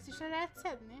valami, ezt is le lehet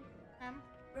szedni? Nem?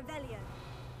 Rebellion.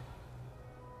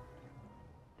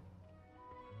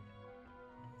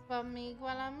 Van még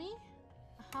valami?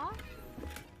 Aha.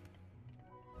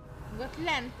 Ott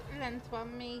lent van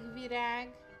még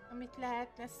virág, amit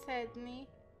lehetne szedni.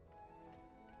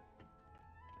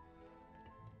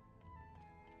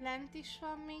 Lent is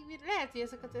van még virág. Lehet, hogy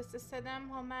ezeket összeszedem,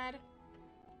 ha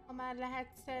már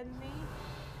lehet szedni.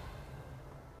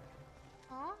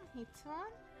 Itt van.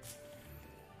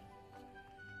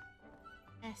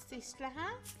 Ezt is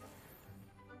lehet.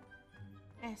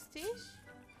 Ezt is.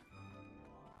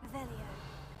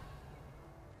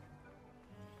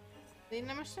 De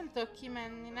én most nem tudok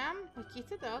kimenni, nem? Hogy ki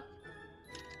tudok?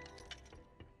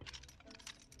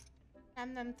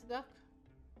 Nem tudok.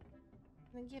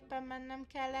 Mindenképpen mennem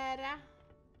kell erre.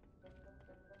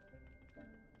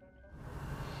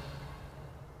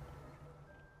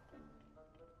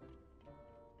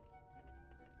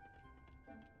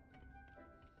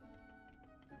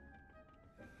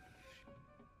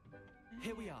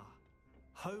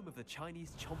 home of the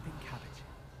Chinese chomping cabbage.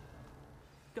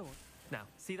 Go on. Now,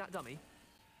 see that dummy?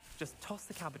 Just toss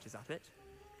the cabbages at it.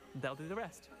 They'll do the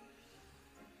rest.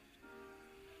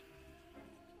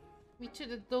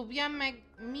 Micsoda, dobjam meg,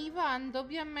 mi van?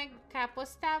 Dobjam meg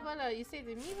káposztával a izét,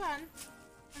 hogy mi van?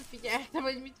 Nem figyeltem,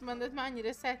 hogy mit mondod, már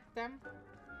annyira szedtem.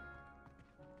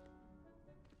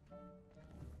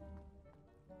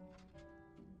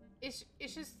 És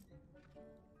ez...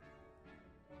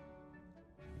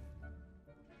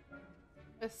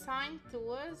 Assign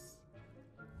tools...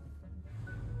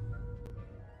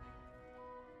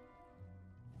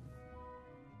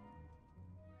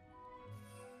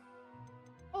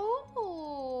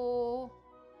 Oh!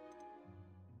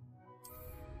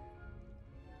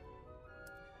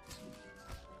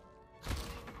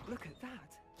 Look at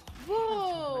that!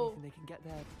 Whoa! Anything they can get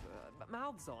their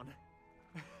mouths on.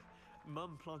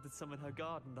 Mum planted some in her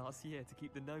garden last year to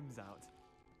keep the gnomes out.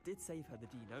 Did save her the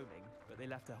de-gnoming, but they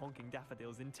left her honking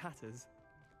daffodils in tatters.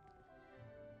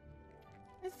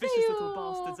 Vicious little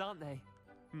bastards, aren't they?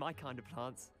 My kind of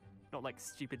plants. Not like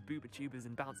stupid booba-tubers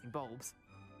and bouncing bulbs.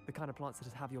 The kind of plants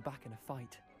that'd have your back in a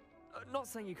fight. Not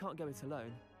saying you can't go it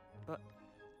alone, but...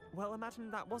 Well, imagine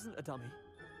that wasn't a dummy.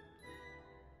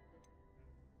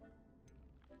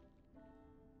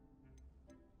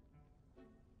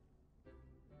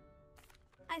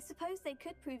 I suppose they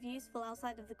could prove useful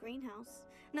outside of the greenhouse.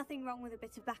 Nothing wrong with a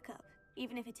bit of backup,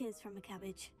 even if it is from a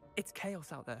cabbage. It's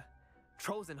chaos out there.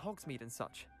 Trolls in Hogsmeade and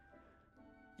such.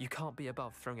 You can't be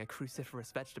above throwing a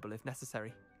cruciferous vegetable if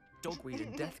necessary. Dogweed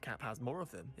and deathcap has more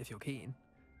of them, if you're keen.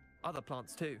 Other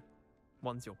plants too.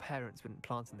 Ones your parents wouldn't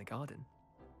plant in the garden.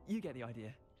 You get the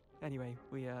idea. Anyway,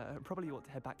 we probably ought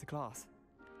to head back to class.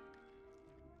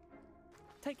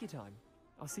 Take your time.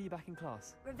 I'll see you back in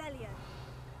class. Revelio.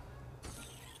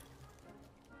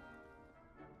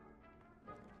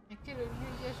 Kerülni,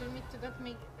 hogy mit tudok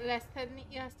még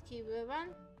leszedni, azt kívül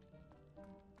van.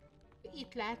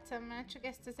 Itt látszom már csak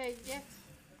ezt az egyet.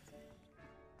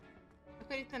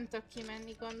 Akkor itt nem tudok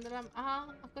kimenni, gondolom.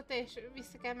 Aha, akkor teljesen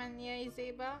vissza kell menni a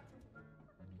izébe.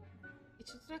 Itt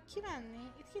sem tudok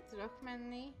kimenni? Itt ki tudok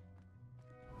menni?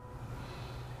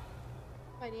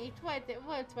 Vagy itt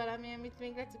volt valami, amit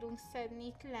még le tudunk szedni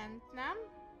itt lent, nem?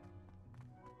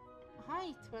 Aha,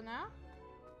 itt van a...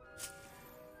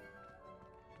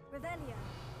 Revelio.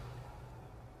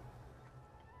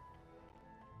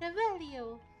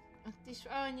 Revelio! Ott is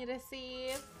annyira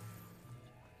szép.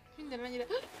 Minden annyira...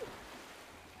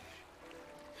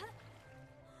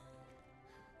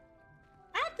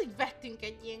 Hát, hogy vettünk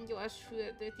egy ilyen gyors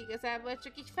fürdőt igazából,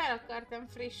 csak így fel akartam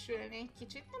frissülni egy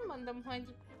kicsit. Nem mondom,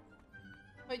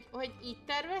 hogy így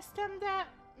terveztem,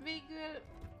 de végül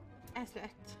ez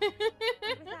lett.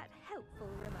 With that helpful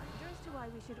reminder as to why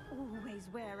we should always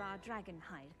wear our dragon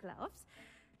hide gloves,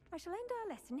 I shall end our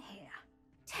lesson here.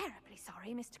 Terribly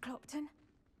sorry, Mr. Clopton.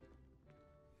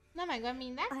 Na megvan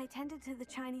minden. I tended to the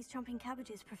Chinese chomping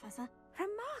cabbages, Professor.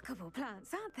 Remarkable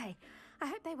plants, aren't they? I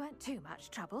hope they weren't too much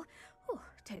trouble. Oh,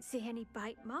 don't see any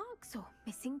bite marks or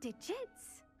missing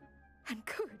digits. And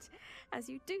good, as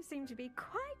you do seem to be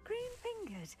quite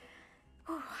green-fingered.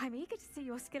 Oh, I'm eager to see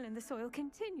your skill in the soil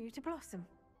continue to blossom.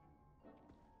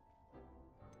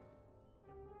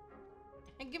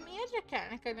 Engem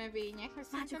érdekelnek a növények, mert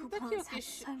szerintem tök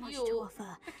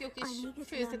jó kis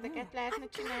főzeteket lehetne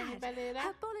csinálni belőle.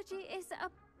 Herbology is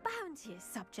a bounteous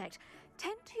subject.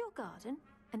 Tend to your garden,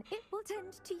 and it will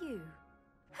tend to you.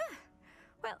 Huh.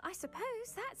 Well, I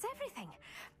suppose that's everything.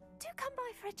 Do come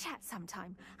by for a chat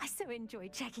sometime. I so enjoy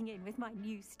checking in with my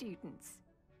new students.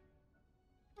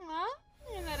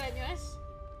 Nagyon aranyos.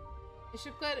 És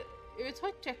akkor őt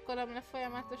hogy csekkolom le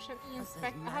folyamatosan?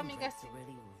 Inspect... Aha, még azt...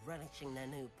 relishing their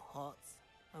new pots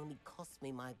only cost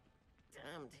me my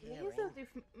damned hearing. Use of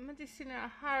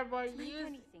medicinal herbal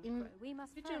use in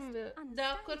Nigellus. De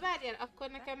akkor várjál, akkor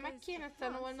nekem meg kéne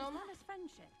tanulnom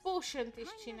potion-t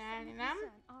is csinálni, nem?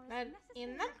 Mert én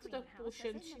nem tudok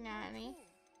potion-t csinálni.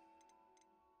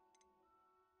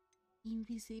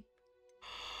 Invisible.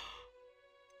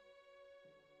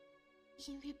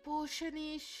 Invi potion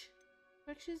is.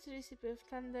 Purchase the recipe of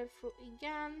thunder fruit.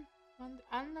 Igen.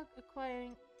 Unlock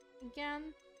acquiring.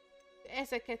 Igen.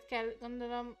 Ezeket kell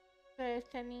gondolom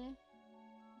tölteni.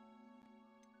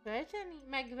 Tölteni?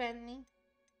 Megvenni.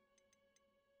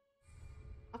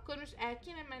 Akkor most el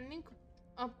kéne mennünk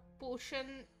a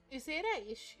potion üzére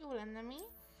is? Jó lenne mi?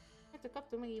 Hát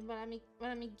kaptam megint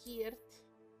valami gírt.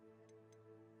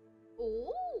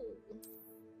 Ó!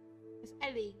 Ez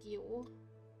elég jó.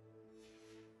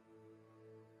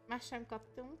 Más sem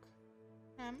kaptunk.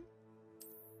 Nem?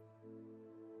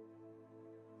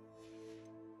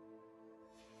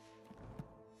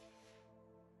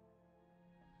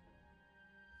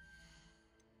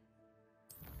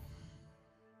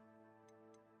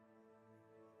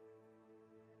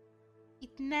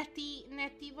 itt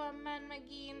neti van már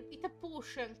megint. Itt a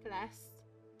potion lesz.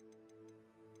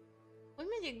 Hogy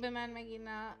megyek be már megint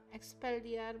a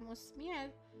Expelliarmus? Mi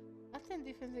ez? Attend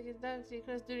defense against dark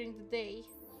class during the day.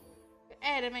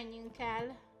 Erre menjünk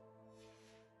el.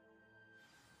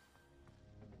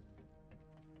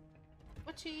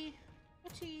 Bocsi.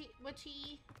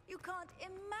 You can't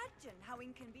imagine how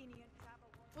inconvenient travel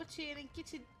was. Bocsi, én egy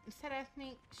kicsit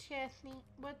szeretnék sietni.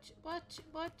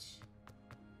 Bocs.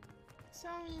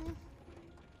 Sorry.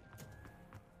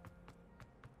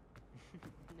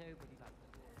 Nobody likes that.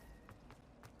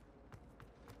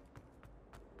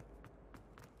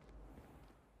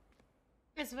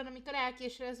 Ez van, amikor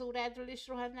elkésel az órádról és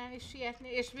rohadnál és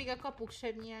sietnél, és még a kapuk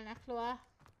sem nyílnak, Loa.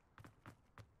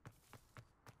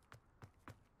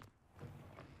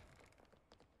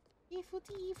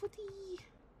 Futi.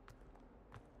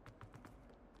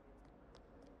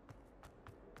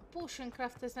 A potion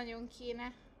craft ez nagyon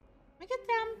kéne.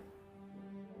 Megettem!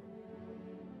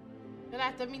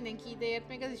 Látom, mindenki ideért,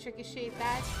 még az is, aki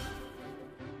sétált.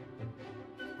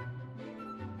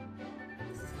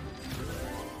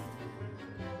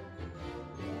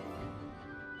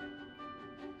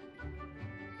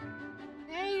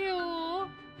 De jó!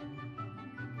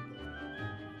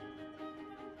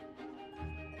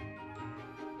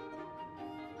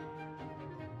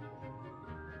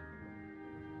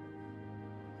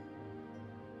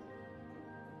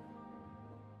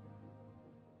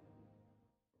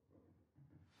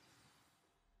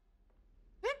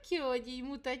 Jó, hogy így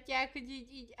mutatják, hogy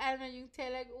így elmegyünk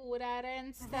tényleg órára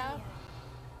and stuff.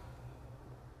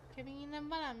 Kell még innen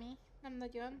valami? Nem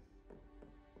nagyon.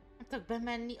 Nem tudok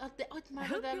bemenni. Adj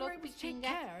már oda a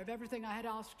lockpickinget.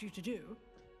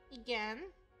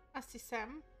 Igen, azt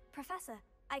hiszem. Professor,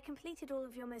 I completed all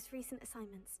of your most recent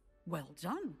assignments. Well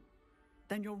done.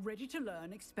 Then you're ready to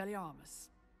learn Expelliarmus.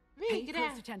 Végre! Pay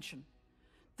close attention.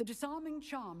 The disarming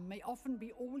charm may often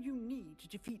be all you need to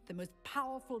defeat the most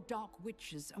powerful dark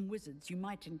witches and wizards you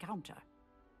might encounter.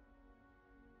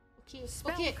 Okay,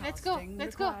 let's go.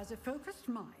 Requires a focused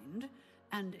mind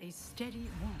and a steady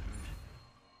wand.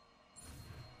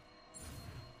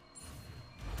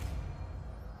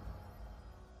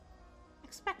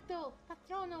 Expecto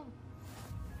Patronum.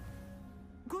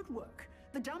 Good work.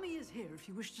 The dummy is here if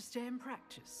you wish to stay and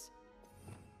practice.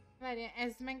 Várjál,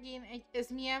 ez megint egy... Ez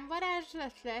milyen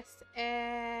varázslat lesz?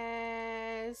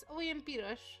 Ez... olyan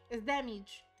piros. Ez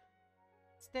damage.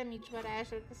 Ez damage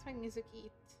varázslat. Ezt megnézzük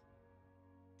itt.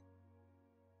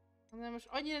 De most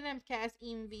annyira nem kell az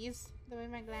invis, de majd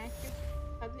meglátjuk.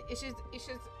 És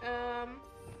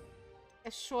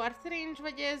ez short range,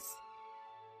 vagy ez...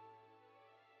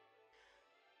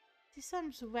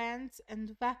 Disarms wands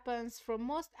and weapons from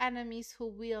most enemies who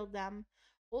wield them.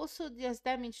 Also deals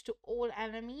damage to all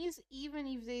enemies, even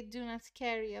if they do not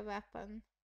carry a weapon.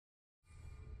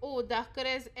 Ó, de akkor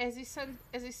ez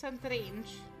viszont range.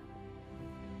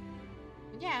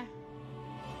 Ugye?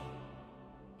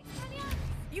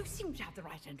 You seem to have the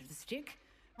right end of the stick,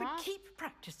 but keep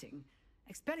practicing.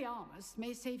 Expelliarmus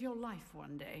may save your life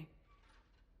one day.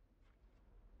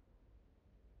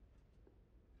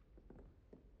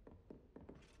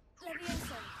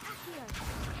 Levioso, Accio,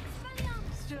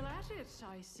 Still at it,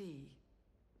 I see.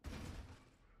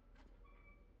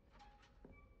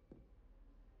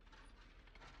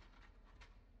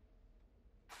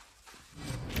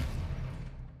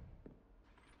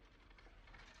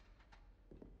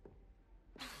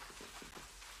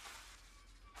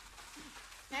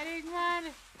 Elég már!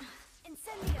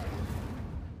 Incendio,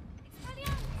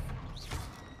 Expelliarmus.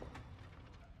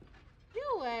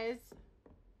 Jó ez!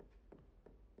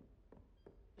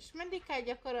 És mindig kell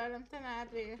gyakorolnom,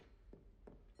 tanárnő.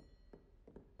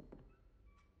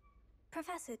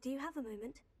 Professor, do you have a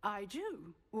moment? I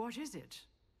do. What is it?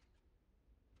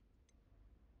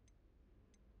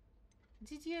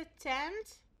 Did you attend?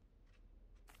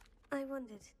 I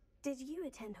wondered, did you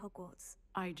attend Hogwarts?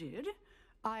 I did.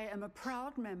 I am a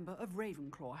proud member of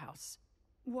Ravenclaw House.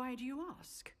 Why do you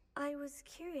ask? I was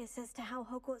curious as to how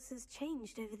Hogwarts has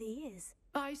changed over the years.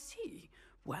 I see.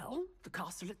 Well, the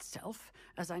castle itself,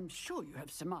 as I'm sure you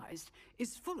have surmised,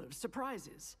 is full of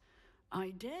surprises.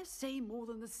 I dare say more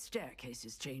than the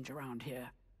staircases change around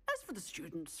here. As for the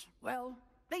students, well,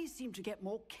 they seem to get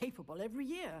more capable every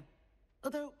year.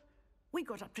 Although, we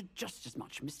got up to just as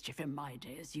much mischief in my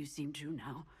day as you seem to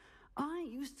now. I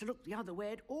used to look the other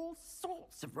way at all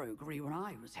sorts of roguery when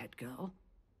I was head girl.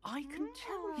 I can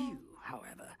tell you,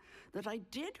 however, that I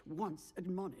did once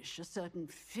admonish a certain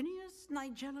Phineas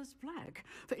Nigellus Black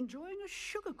for enjoying a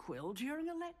sugar quill during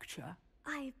a lecture.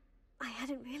 I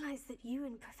hadn't realized that you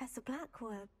and Professor Black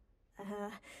were,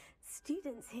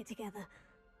 students here together.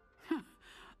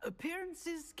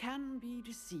 Appearances can be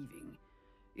deceiving.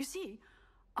 You see,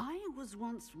 I was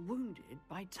once wounded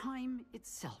by time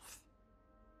itself.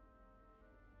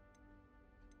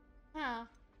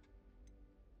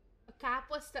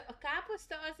 A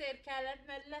káposzta azért kellett,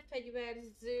 mert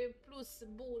lefegyverző plusz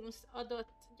bónusz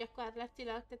adott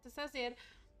gyakorlatilag. Tehát ez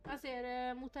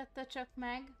azért mutatta csak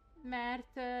meg,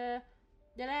 mert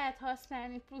de lehet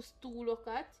használni plusz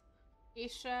túlokat,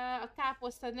 és a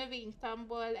káposzta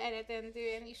növénytamból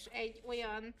eredendően is egy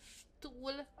olyan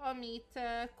túl, amit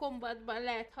kombatban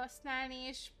lehet használni,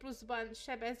 és pluszban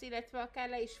sebez, illetve akár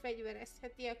le is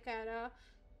fegyverezheti akár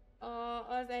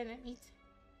az enemit.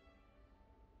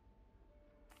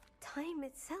 Time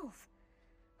itself.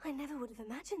 I never would have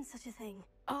imagined such a thing.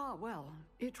 Ah, well,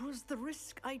 it was the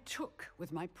risk I took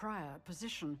with my prior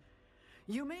position.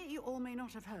 You may or may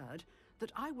not have heard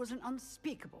that I was an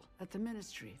unspeakable at the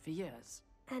ministry for years.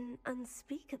 An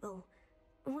unspeakable?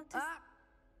 What does...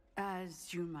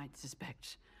 As you might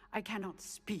suspect, I cannot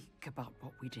speak about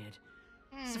what we did.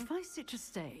 Suffice it to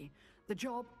say, the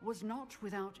job was not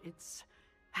without its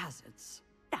hazards.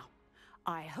 Now,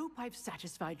 I hope I've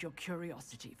satisfied your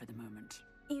curiosity for the moment.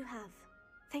 You have.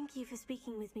 Thank you for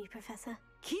speaking with me, Professor.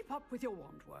 Keep up with your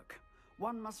wand work.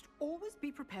 One must always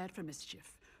be prepared for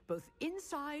mischief, both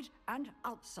inside and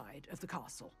outside of the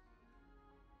castle.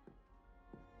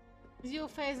 Ez jó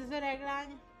fejez az öreg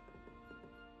lány.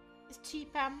 Ez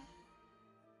csípem.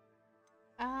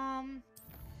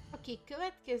 Oké,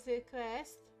 következő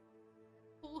quest.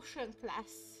 Potion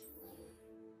class.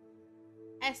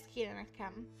 Ezt kéne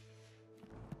nekem.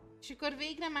 És akkor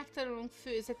végre megtanulunk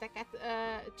főzeteket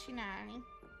csinálni.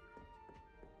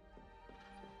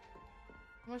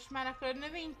 Most már akkor a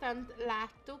növénytant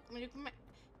láttuk, mondjuk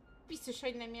biztos,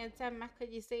 hogy nem jegyzem meg,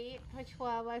 hogy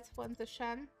hol volt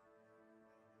pontosan.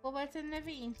 Hol volt a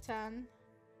növénytan?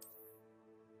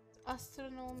 Az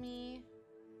asztronómi...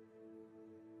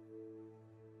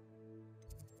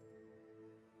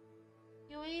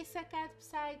 Jó éjszakát,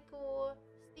 Psycho!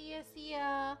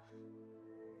 Szia!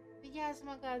 Vigyázz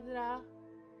magadra!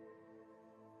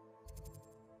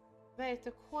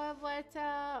 Várjátok, hol volt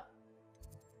a...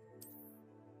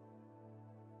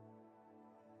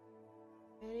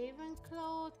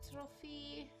 Ravenclaw,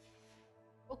 Trophy...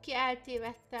 Oké,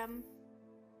 eltévedtem.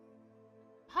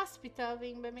 Hospital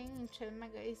Wingben még nincsen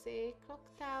meg a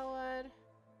Clock Tower.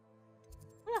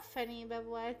 Hol a fenébe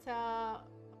volt a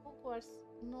Hogwarts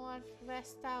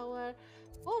Northwest Tower?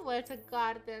 Hol volt a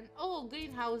Garden? Oh,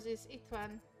 Greenhouses, itt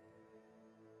van.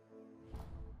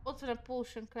 Ott van a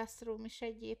Potion Classroom is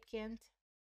egyébként.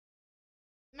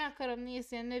 Meg akarom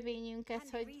nézni a növényünket,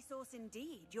 hogy...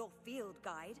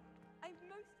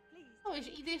 Ó,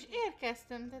 és ide is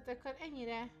érkeztem, tehát akkor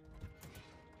ennyire...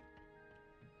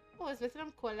 Ó, ezt be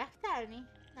tudom kollektálni?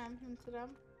 Nem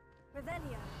tudom.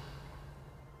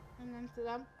 Nem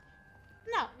tudom.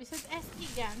 Na, viszont ezt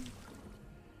igen.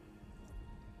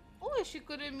 Ó, és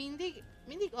akkor ő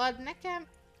mindig ad nekem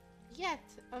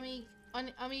ilyet,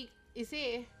 amíg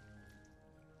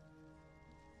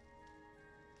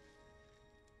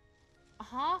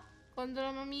Aha,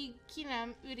 gondolom, amíg ki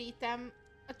nem ürítem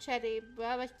a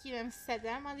cseréből, vagy ki nem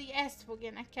szedem, addig ezt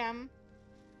fogja nekem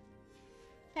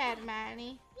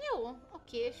termelni. Jó,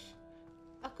 okés.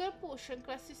 Akkor a Potion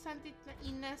Class viszont itt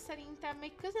innen szerintem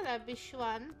még közelebb is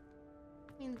van,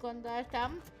 mint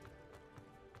gondoltam.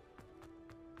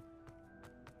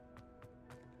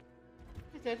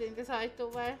 Mi történt az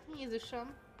ajtóval?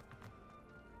 Jézusom!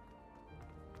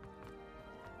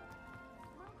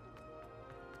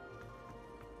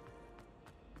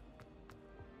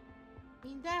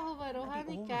 Mindenhova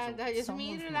rohanni kell, de hogy ez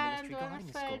miről állandóan a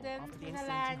földön, ez a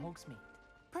lány.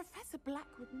 Professor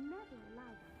Black would never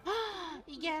allow that.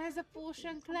 Igen, ez a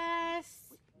Potion Class.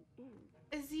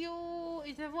 Ez jó,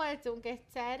 itt voltunk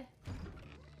egyszer.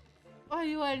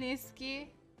 Jól néz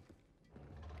ki.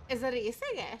 Ez a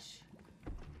részeges?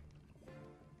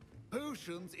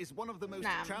 Potions is one of the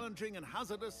most challenging and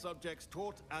hazardous subjects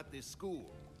taught at this school.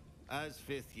 As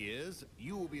fifth years,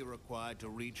 you will be required to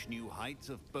reach new heights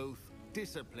of both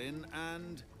discipline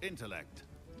and intellect.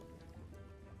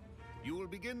 You will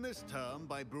begin this term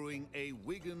by brewing a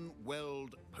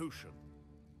Wiggenweld potion.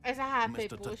 As a happy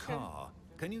Mr. potion. Takar,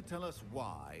 can you tell us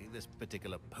why this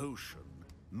particular potion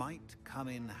might come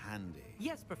in handy?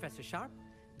 Yes, Professor Sharp.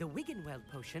 The Wiggenweld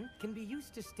potion can be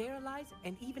used to sterilize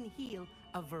and even heal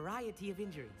a variety of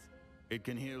injuries. It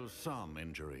can heal some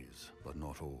injuries, but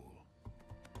not all.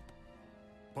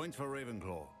 Points for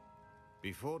Ravenclaw.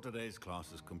 Before today's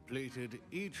class is completed,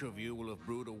 each of you will have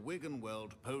brewed a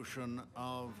Wiggenweld potion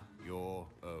of your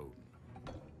own.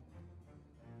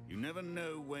 You never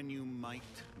know when you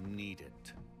might need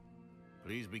it.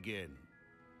 Please begin.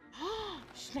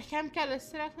 És nekem kell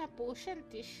összerakni a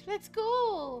potion-t is. Let's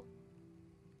go!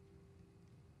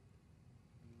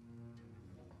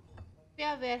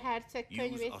 Félvérherceg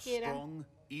könyvét kérem. Use a strong,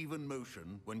 even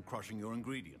motion when crushing your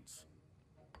ingredients.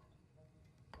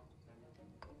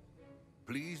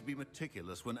 Please be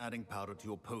meticulous when adding powder to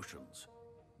your potions.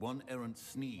 One errant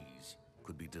sneeze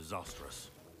could be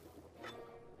disastrous.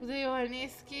 De jól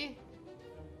néz ki.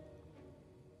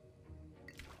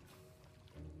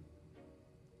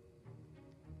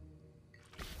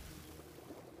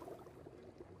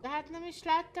 De hát nem is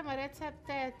láttam a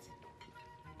receptet.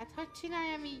 Hát hogy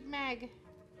csináljam így meg?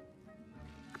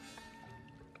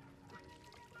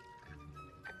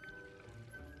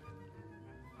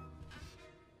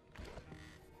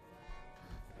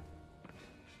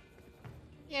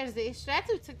 Érzésre.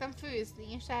 Hát úgy szoktam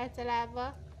főzni is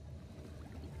általában.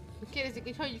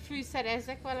 Kérdezik, hogy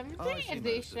fűszerezzek valamit, de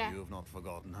érzésre.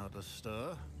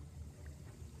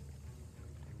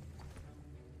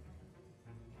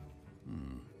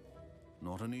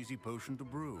 Not an easy potion to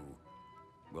brew.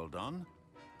 Well done.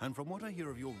 And from what I hear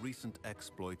of your recent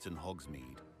exploits in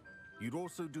Hogsmeade, you'd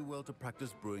also do well to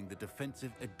practice brewing the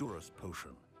defensive Edurus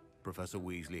potion. Professor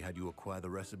Weasley had you acquire the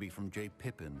recipe from J.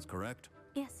 Pippin's, correct?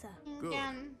 Yes, sir.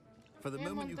 Good. For the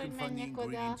moment, you can find the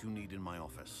ingredients you need in my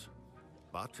office.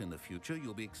 But in the future,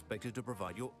 you'll be expected to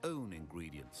provide your own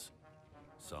ingredients.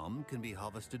 Some can be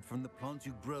harvested from the plants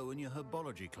you grow in your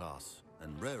herbology class,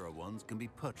 and rarer ones can be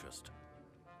purchased.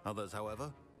 Others,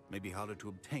 however, may be harder to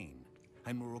obtain,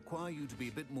 and will require you to be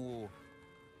a bit more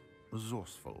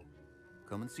resourceful.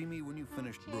 Come and see me when you've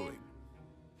finished brewing,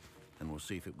 and we'll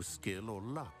see if it was skill or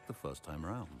luck the first time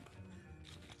around.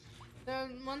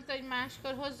 Mondta, hogy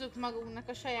máskor hozzuk magunknak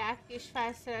a saját kis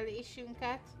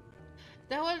felszerelésünket.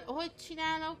 De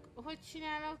hogy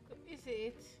csinálok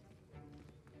izét?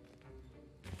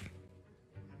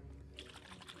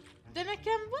 De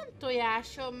nekem van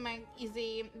tojásom meg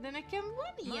de nekem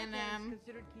van ilyenem.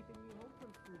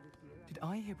 Did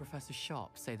I hear Professor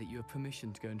Sharp say that you have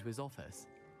permission to go into his office?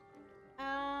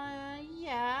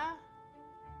 Yeah.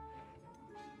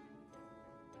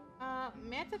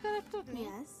 Miért akarod tudni?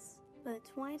 Yes,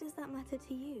 but why does that matter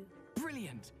to you?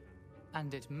 Brilliant!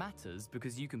 And it matters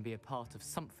because you can be a part of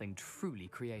something truly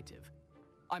creative.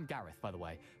 I'm Gareth, by the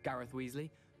way. Gareth Weasley.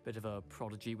 Bit of a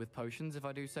prodigy with potions, if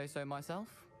I do say so myself.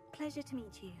 Pleasure to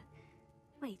meet you.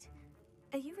 Wait,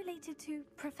 are you related to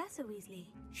Professor Weasley?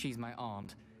 She's my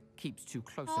aunt. Keeps too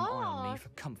close an eye on me for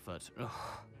comfort.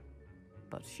 Ugh.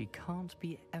 But she can't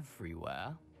be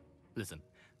everywhere. Listen,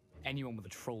 anyone with a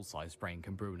troll-sized brain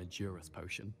can brew an Edurus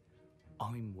potion.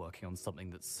 I'm working on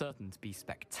something that's certain to be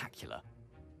spectacular.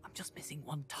 I'm just missing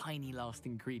one tiny last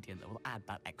ingredient that will add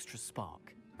that extra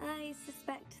spark. I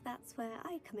suspect that's where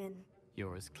I come in.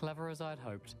 You're as clever as I'd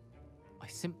hoped. I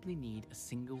simply need a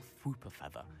single Fwooper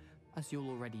feather. As you'll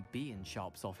already be in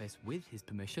Sharp's office with his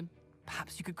permission,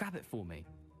 perhaps you could grab it for me.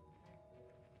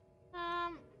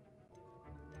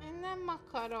 Én nem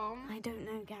akarom. I don't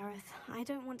know, Gareth. I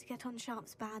don't want to get on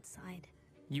Sharp's bad side.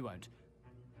 You won't.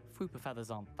 Fwooper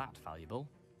feathers aren't that valuable.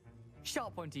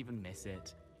 Sharp won't even miss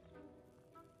it.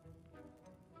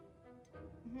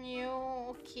 Jó,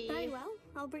 okay. Very well.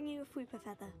 I'll bring you a Fwooper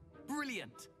feather.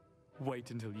 Brilliant! Wait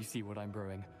until you see what I'm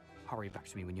brewing. Hurry back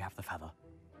to me when you have the feather.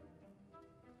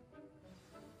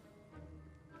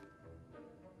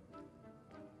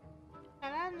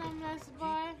 Talán nem lesz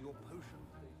baj.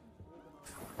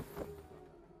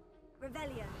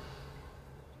 Revelio.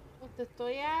 Ott a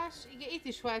tojás. Igen, itt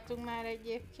is voltunk már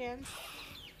egyébként.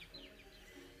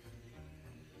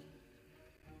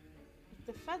 Itt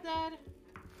a feather.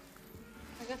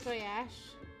 Meg a tojás.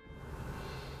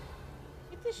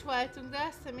 Itt is voltunk, de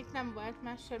azt hiszem itt nem volt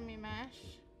már semmi más.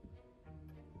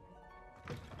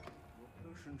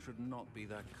 Should not be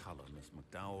that color, Miss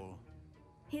McDowell.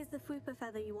 Here's the Fwooper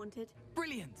feather you wanted.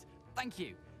 Brilliant! Thank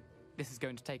you! This is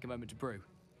going to take a moment to brew.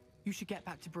 You should get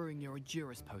back to brewing your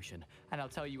Edurus potion, and I'll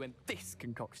tell you when this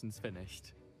concoction's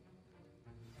finished.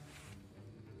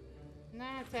 Na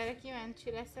hát erre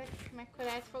kíváncsi leszek,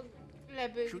 mekkorát fog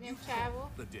lebőgni a csávó.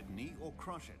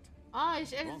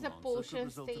 És ez a potion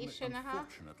station, aha.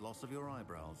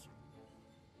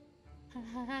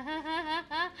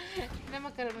 Nem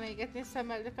akarom égetni a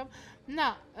szemeldököm.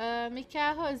 Na, mi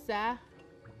kell hozzá?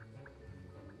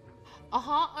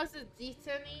 Aha, az a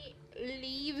Dittany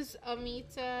leaves,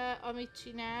 amit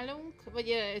csinálunk,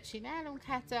 vagy csinálunk,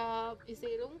 hát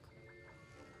izélünk.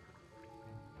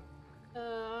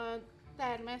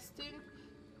 Termesztünk,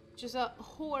 és ez a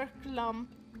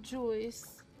Horklump Juice.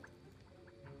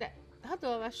 De hadd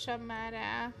olvassam már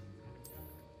el,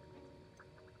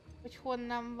 hogy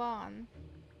honnan van.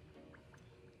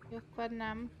 Jó, akkor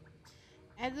nem.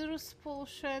 Edurus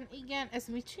Potion, igen, ez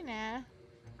mit csinál?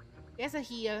 Ez a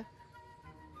heal.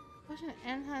 Potion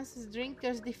enhances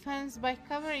drinkers' defense by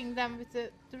covering them with a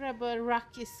durable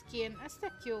rocky skin. Ez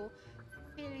tök jó.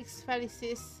 Felix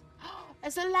Felicis.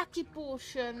 Ez a Lucky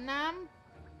Potion, nem?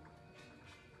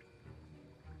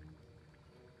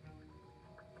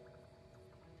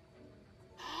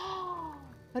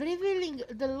 Revealing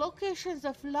the locations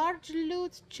of large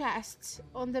loot chests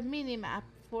on the minimap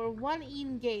for one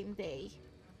in-game day.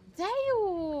 De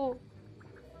jó!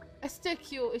 Ez tök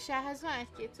jó, és ehhez van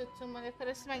egy-két cuccunk, majd akkor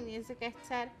ezt megnézzük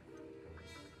egyszer.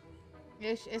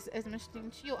 És ez most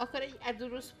nincs. Jó, akkor egy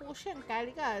Edurus Potion kell,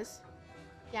 igaz?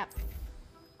 Yep.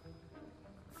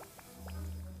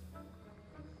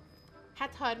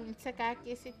 Hát 30-e kell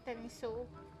készíteni, szó.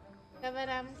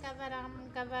 Keverem.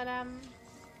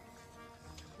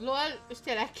 Lol, és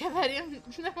tényleg keverjem,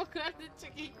 nem akarod,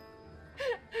 csak így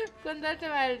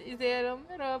gondoltam el,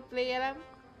 roleplayelem.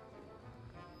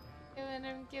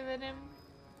 Keverem.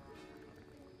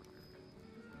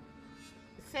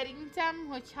 Szerintem,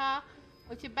 hogyha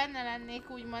benne lennék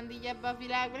úgymond így ebbe a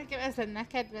világban, nekem ez lenne a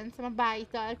kedvencem, a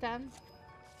bájitaltán.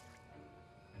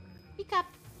 Pick up!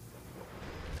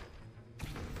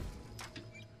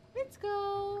 Let's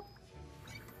go!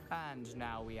 And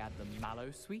now we add the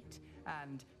mallow sweet,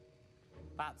 and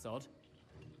that's odd.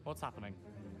 What's happening?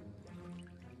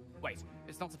 Wait,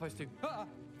 it's not supposed to. Ah!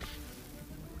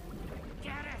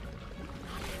 Get it!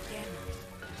 Again.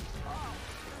 Oh!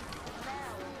 No!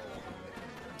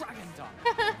 Dragon Dog!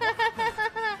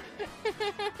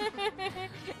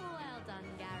 Well done,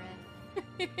 Gareth.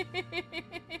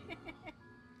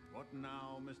 What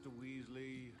now, Mr.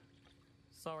 Weasley?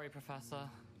 Sorry, Professor.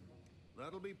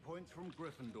 That'll be points from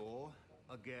Gryffindor.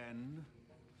 Again.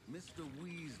 Mr.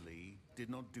 Weasley did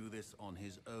not do this on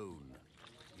his own.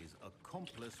 His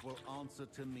accomplice will answer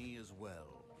to me as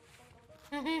well.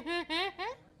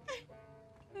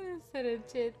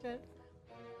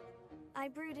 I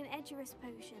brewed an Edurus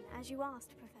potion, as you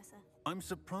asked, Professor. I'm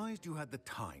surprised you had the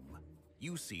time.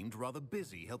 You seemed rather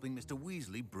busy helping Mr.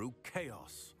 Weasley brew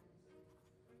chaos.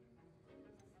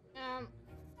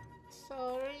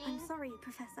 Sorry. I'm sorry,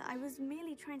 Professor. I was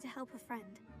merely trying to help a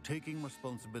friend. Taking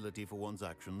responsibility for one's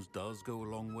actions does go a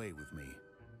long way with me.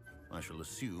 I shall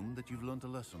assume that you've learnt a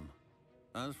lesson.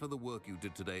 As for the work you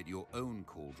did today at your own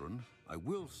cauldron, I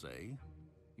will say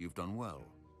you've done well.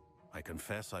 I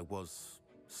confess I was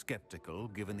skeptical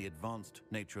given the advanced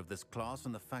nature of this class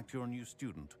and the fact you're a new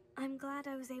student. I'm glad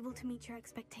I was able to meet your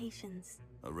expectations.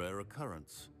 A rare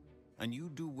occurrence. And you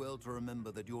do well to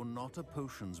remember that you're not a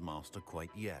potions master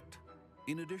quite yet.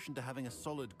 In addition to having a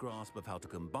solid grasp of how to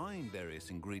combine various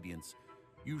ingredients,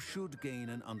 you should gain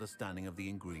an understanding of the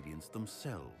ingredients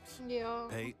themselves. Yeah,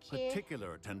 Pay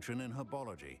particular attention in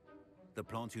herbology. The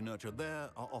plants you nurture there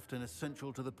are often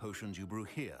essential to the potions you brew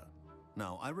here.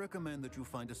 Now, I recommend that you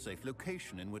find a safe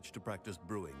location in which to practice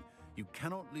brewing. You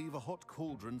cannot leave a hot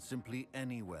cauldron simply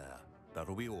anywhere.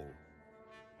 That'll be all.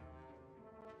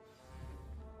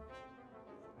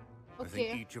 I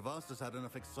think each of us has had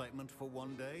enough excitement for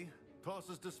one day. Class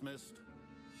is dismissed.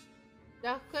 De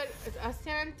akkor ez azt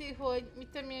jelenti, hogy mit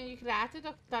tudom, mondjuk rá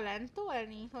tudok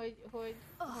talentolni, hogy...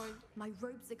 My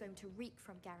robes are going to reek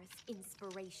from Gareth's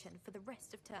inspiration for the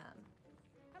rest of term.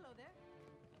 Hello there.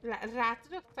 Rá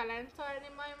tudok talentolni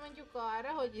majd mondjuk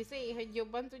arra, hogy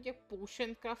jobban tudjak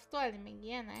potion craftolni, meg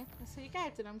ilyenek. Ezt mondjuk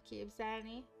el tudom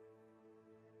képzelni.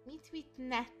 Mit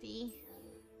neti?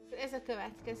 Ez a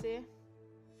következő.